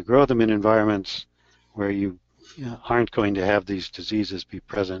try to grow them in environments where you aren't going to have these diseases be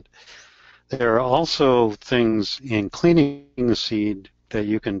present. There are also things in cleaning the seed that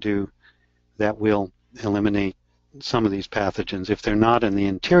you can do that will eliminate some of these pathogens. If they're not in the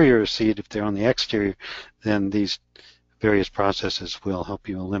interior of seed, if they're on the exterior, then these various processes will help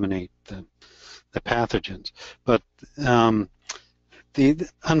you eliminate the pathogens. But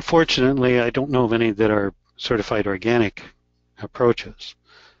unfortunately, I don't know of any that are certified organic approaches.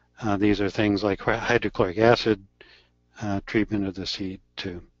 These are things like hydrochloric acid treatment of the seed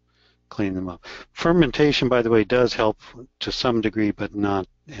to clean them up. Fermentation, by the way, does help to some degree, but not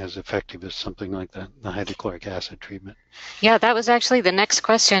as effective as something like the hydrochloric acid treatment. Yeah, that was actually the next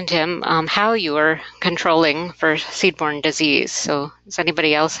question, Tim, how you are controlling for seed-borne disease. So does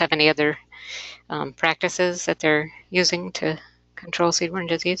anybody else have any other practices that they're using to control seed-borne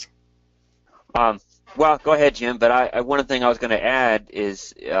disease? Well, go ahead, Jim, but one thing I was going to add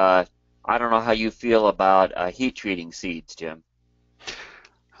is I don't know how you feel about heat treating seeds, Jim.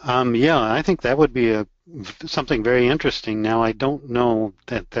 Yeah, I think that would be something very interesting. Now, I don't know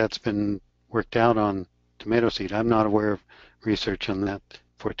that that's been worked out on tomato seed. I'm not aware of research on that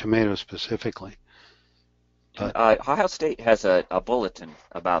for tomatoes specifically. But, Ohio State has a bulletin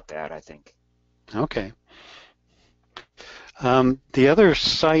about that, I think. Okay. The other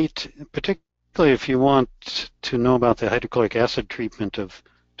site, particularly if you want to know about the hydrochloric acid treatment of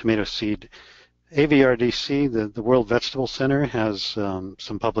tomato seed, AVRDC, the World Vegetable Center, has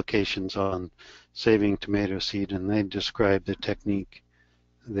some publications on saving tomato seed, and they describe the technique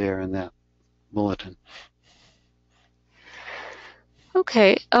there in that bulletin.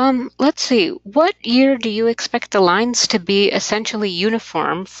 Okay, let's see. What year do you expect the lines to be essentially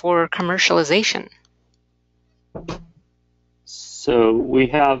uniform for commercialization? So we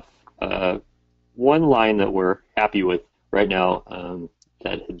have one line that we're happy with right now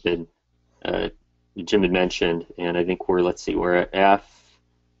that had been Jim had mentioned, and I think we're at two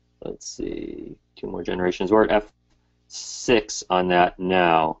more generations. We're at F6 on that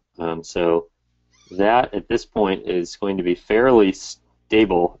now. So that at this point is going to be fairly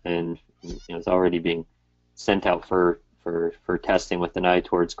stable, and it's already being sent out for testing with an eye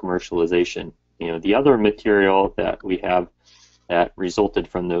towards commercialization. The other material that we have that resulted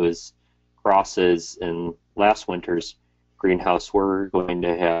from those crosses in last winter's greenhouse, we're going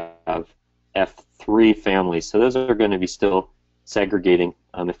to have F3 families. So those are going to be still segregating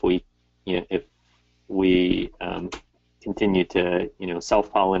if we continue to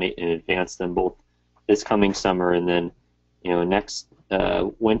self-pollinate and advance them both this coming summer and then next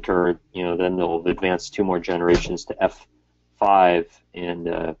winter. Then they'll advance 2 more generations to F5,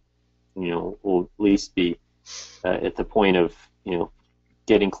 and we'll at least be at the point of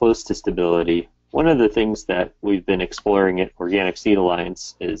getting close to stability. One of the things that we've been exploring at Organic Seed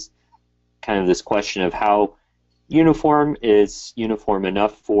Alliance is kind of this question of how uniform is uniform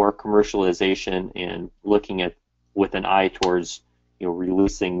enough for commercialization, and looking at with an eye towards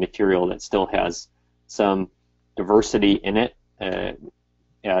releasing material that still has some diversity in it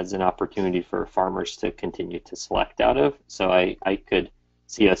as an opportunity for farmers to continue to select out of. So I could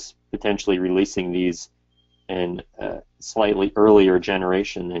see us potentially releasing these in a slightly earlier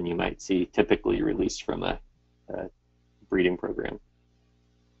generation than you might see typically released from a breeding program.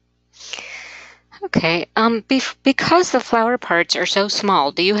 Okay, because the flower parts are so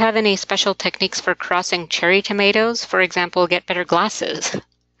small, do you have any special techniques for crossing cherry tomatoes? For example, get better glasses.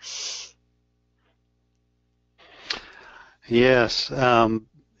 Yes,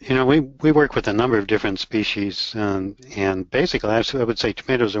 we work with a number of different species, and basically I would say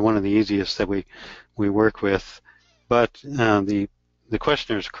tomatoes are one of the easiest that we work with. But the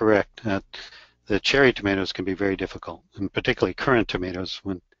questioner is correct that the cherry tomatoes can be very difficult, and particularly currant tomatoes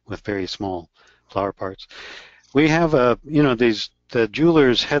with very small flower parts. We have the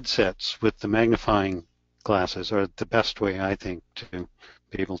jeweler's headsets with the magnifying glasses are the best way, I think, to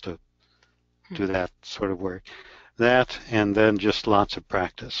be able to do that sort of work. That, and then just lots of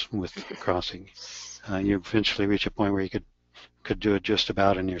practice with crossing. You eventually reach a point where you could do it just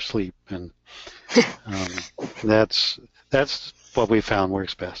about in your sleep, and that's what we found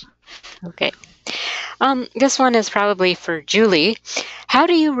works best. Okay. This one is probably for Julie. How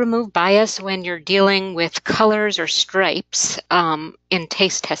do you remove bias when you're dealing with colors or stripes in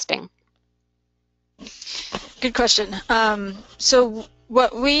taste testing? Good question. So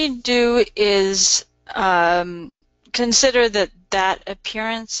what we do is consider that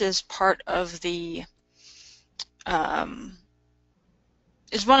appearance is part of the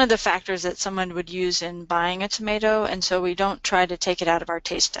is one of the factors that someone would use in buying a tomato, and so we don't try to take it out of our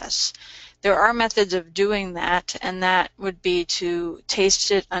taste tests. There are methods of doing that, and that would be to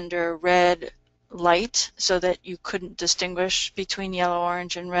taste it under red light so that you couldn't distinguish between yellow,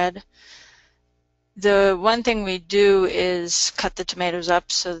 orange, and red. The one thing we do is cut the tomatoes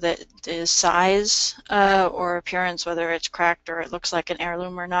up so that the size or appearance, whether it's cracked or it looks like an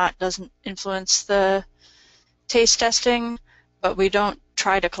heirloom or not, doesn't influence the taste testing, but we don't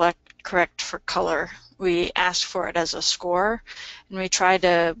try to correct for color. We ask for it as a score, and we try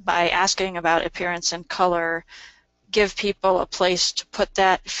to, by asking about appearance and color, give people a place to put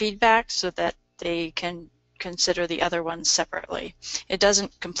that feedback so that they can consider the other ones separately. It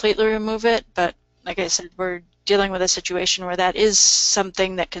doesn't completely remove it, but like I said, we're dealing with a situation where that is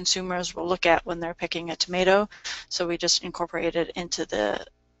something that consumers will look at when they're picking a tomato, so we just incorporate it into the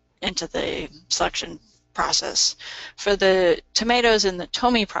selection process. For the tomatoes in the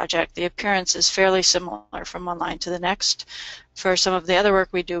TOMI project, the appearance is fairly similar from one line to the next. For some of the other work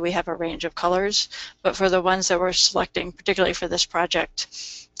we do, we have a range of colors, but for the ones that we're selecting, particularly for this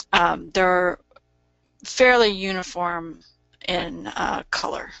project, they're fairly uniform in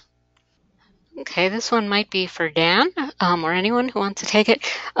color. Okay, this one might be for Dan or anyone who wants to take it.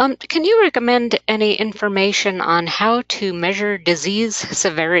 Can you recommend any information on how to measure disease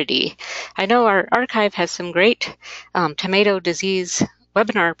severity? I know our archive has some great tomato disease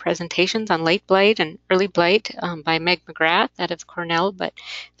webinar presentations on late blight and early blight by Meg McGrath out of Cornell, but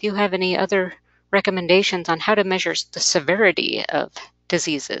if you have any other recommendations on how to measure the severity of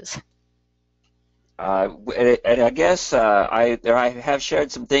diseases. And I guess I have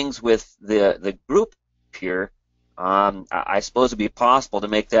shared some things with the group here. I suppose it'd be possible to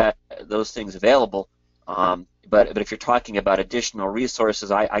make those things available. But if you're talking about additional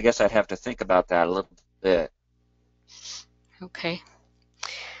resources, I guess I'd have to think about that a little bit. Okay.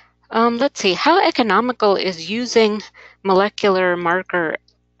 Let's see. How economical is using molecular marker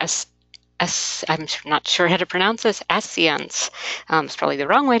I'm not sure how to pronounce this, Ascience. It's probably the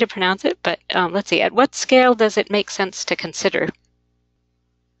wrong way to pronounce it, but let's see. At what scale does it make sense to consider?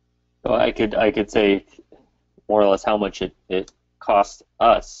 Well, I could say more or less how much it cost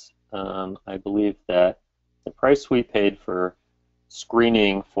us. I believe that the price we paid for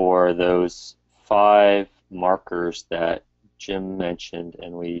screening for those 5 markers that Jim mentioned,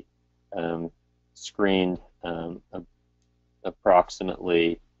 and we screened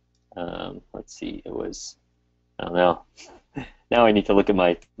approximately. Let's see, it was, I don't know, now I need to look at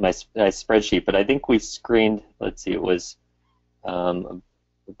my spreadsheet, but I think we screened, let's see, it was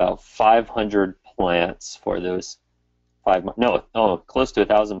about 500 plants for those 5, close to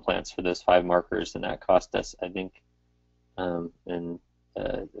 1,000 plants for those 5 markers, and that cost us, I think, and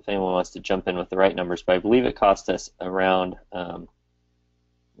if anyone wants to jump in with the right numbers, but I believe it cost us around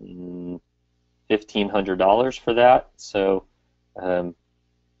 $1,500 for that, so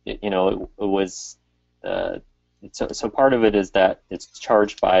it was so part of it is that it's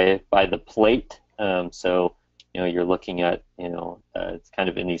charged by the plate. So you're looking at it's kind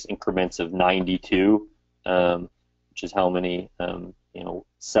of in these increments of 92, which is how many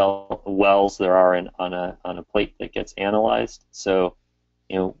cell wells there are on a plate that gets analyzed. So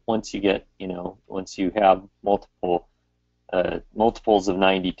once you have multiples of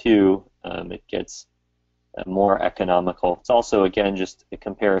 92, it gets more economical. It's also, again, just a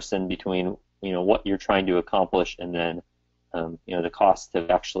comparison between what you're trying to accomplish and then the cost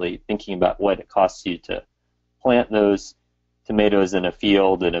of actually thinking about what it costs you to plant those tomatoes in a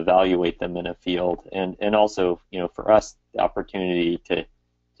field and evaluate them in a field, and also for us the opportunity to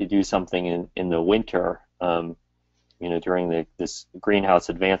do something in the winter during this greenhouse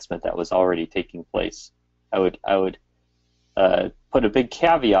advancement that was already taking place. I would put a big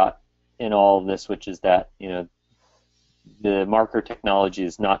caveat in all of this, which is that the marker technology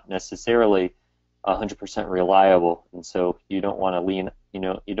is not necessarily 100% reliable, and so you don't want to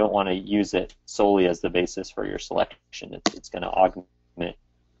you don't want to use it solely as the basis for your selection. It's going to augment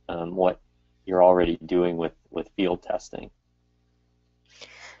what you're already doing with field testing.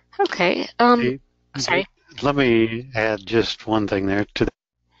 Okay. Sorry. Let me add just one thing there to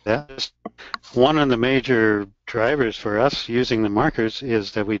that. One of the major drivers for us using the markers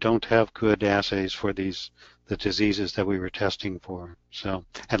is that we don't have good assays for the diseases that we were testing for. So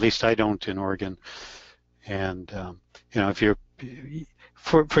at least I don't in Oregon. And if you're,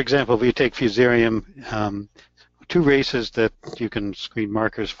 for example, if you take Fusarium, 2 races that you can screen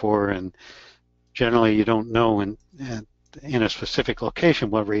markers for, and generally you don't know in a specific location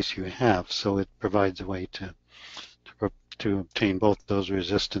what race you have. So it provides a way to obtain both those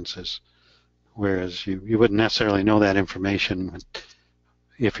resistances, whereas you wouldn't necessarily know that information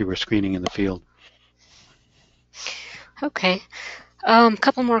if you were screening in the field. Okay.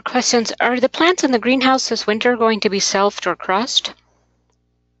 Couple more questions. Are the plants in the greenhouse this winter going to be selfed or crossed?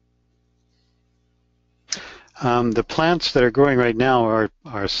 The plants that are growing right now are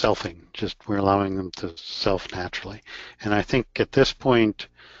selfing. Just we're allowing them to self naturally. And I think at this point,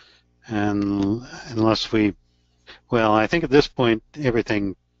 and unless we, well, I think at this point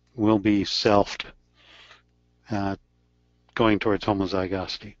everything will be selfed, going towards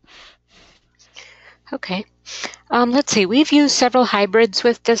homozygosity. Okay. Let's see. We've used several hybrids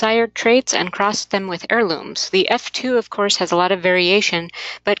with desired traits and crossed them with heirlooms. The F2, of course, has a lot of variation,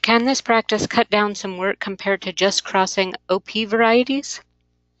 but can this practice cut down some work compared to just crossing OP varieties?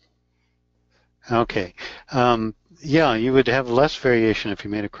 Okay. Yeah, you would have less variation if you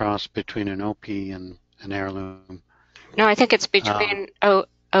made a cross between an OP and an heirloom. No, I think it's between.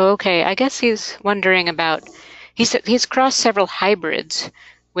 Okay. I guess he's wondering about. He's crossed several hybrids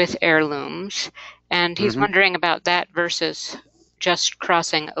with heirlooms, and he's wondering about that versus just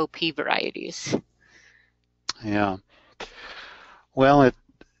crossing OP varieties. Yeah. Well,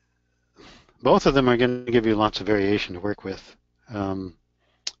 both of them are going to give you lots of variation to work with.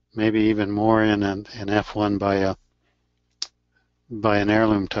 Maybe even more in an F1 by an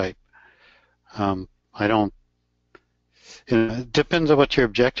heirloom type. It depends on what your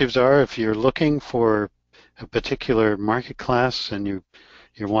objectives are. If you're looking for a particular market class and you're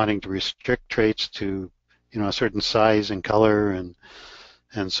wanting to restrict traits to a certain size and color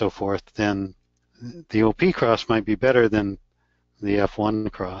and so forth, then the OP cross might be better than the F1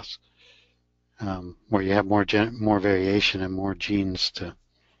 cross, where you have more variation and more genes to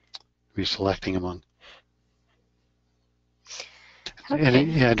be selecting among. Okay.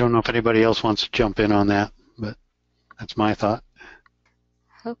 And I don't know if anybody else wants to jump in on that, but that's my thought.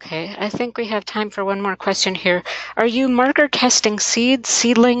 Okay, I think we have time for one more question here. Are you marker testing seeds,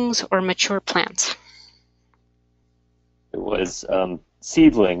 seedlings, or mature plants? It was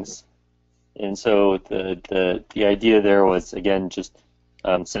seedlings, and so the idea there was, again, just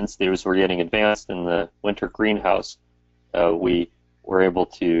since those were getting advanced in the winter greenhouse, we were able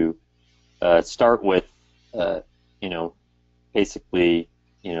to start with basically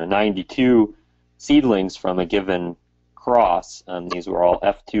 92 seedlings from a given cross. These were all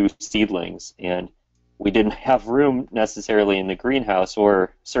F2 seedlings, and we didn't have room necessarily in the greenhouse,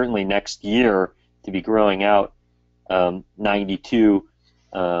 or certainly next year, to be growing out 92.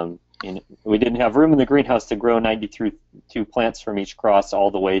 We didn't have room in the greenhouse to grow 92 plants from each cross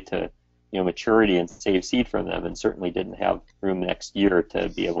all the way to maturity and save seed from them, and certainly didn't have room next year to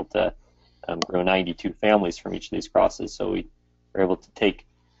be able to grow 92 families from each of these crosses. So we were able to take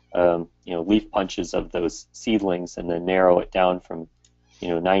leaf punches of those seedlings and then narrow it down from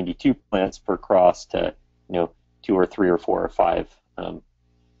 92 plants per cross to 2 or 3 or 4 or 5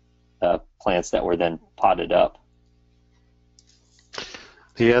 plants that were then potted up.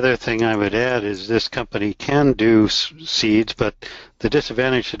 The other thing I would add is this company can do seeds, but the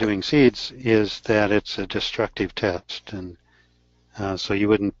disadvantage to doing seeds is that it's a destructive test, and so you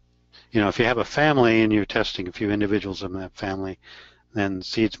wouldn't, if you have a family and you're testing a few individuals in that family, then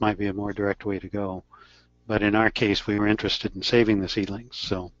seeds might be a more direct way to go. But in our case, we were interested in saving the seedlings,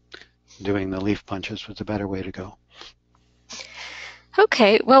 so doing the leaf punches was a better way to go.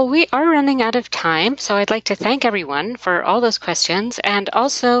 Okay, well, we are running out of time, so I'd like to thank everyone for all those questions, and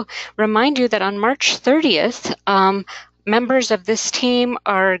also remind you that on March 30th, Members of this team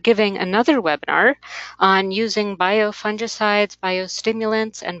are giving another webinar on using biofungicides,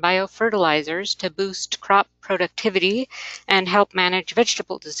 biostimulants, and biofertilizers to boost crop productivity and help manage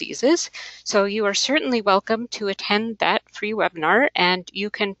vegetable diseases. So you are certainly welcome to attend that free webinar, and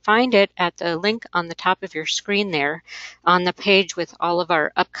you can find it at the link on the top of your screen there on the page with all of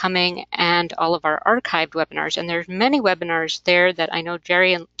our upcoming and all of our archived webinars. And there's many webinars there that I know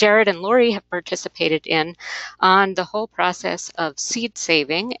Jared and Laurie have participated in on the whole process of seed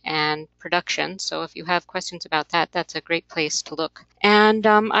saving and production. So if you have questions about that, that's a great place to look. And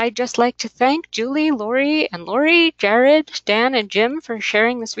I'd just like to thank Julie, Laurie, Jared, Dan, and Jim for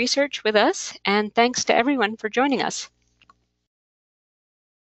sharing this research with us. And thanks to everyone for joining us.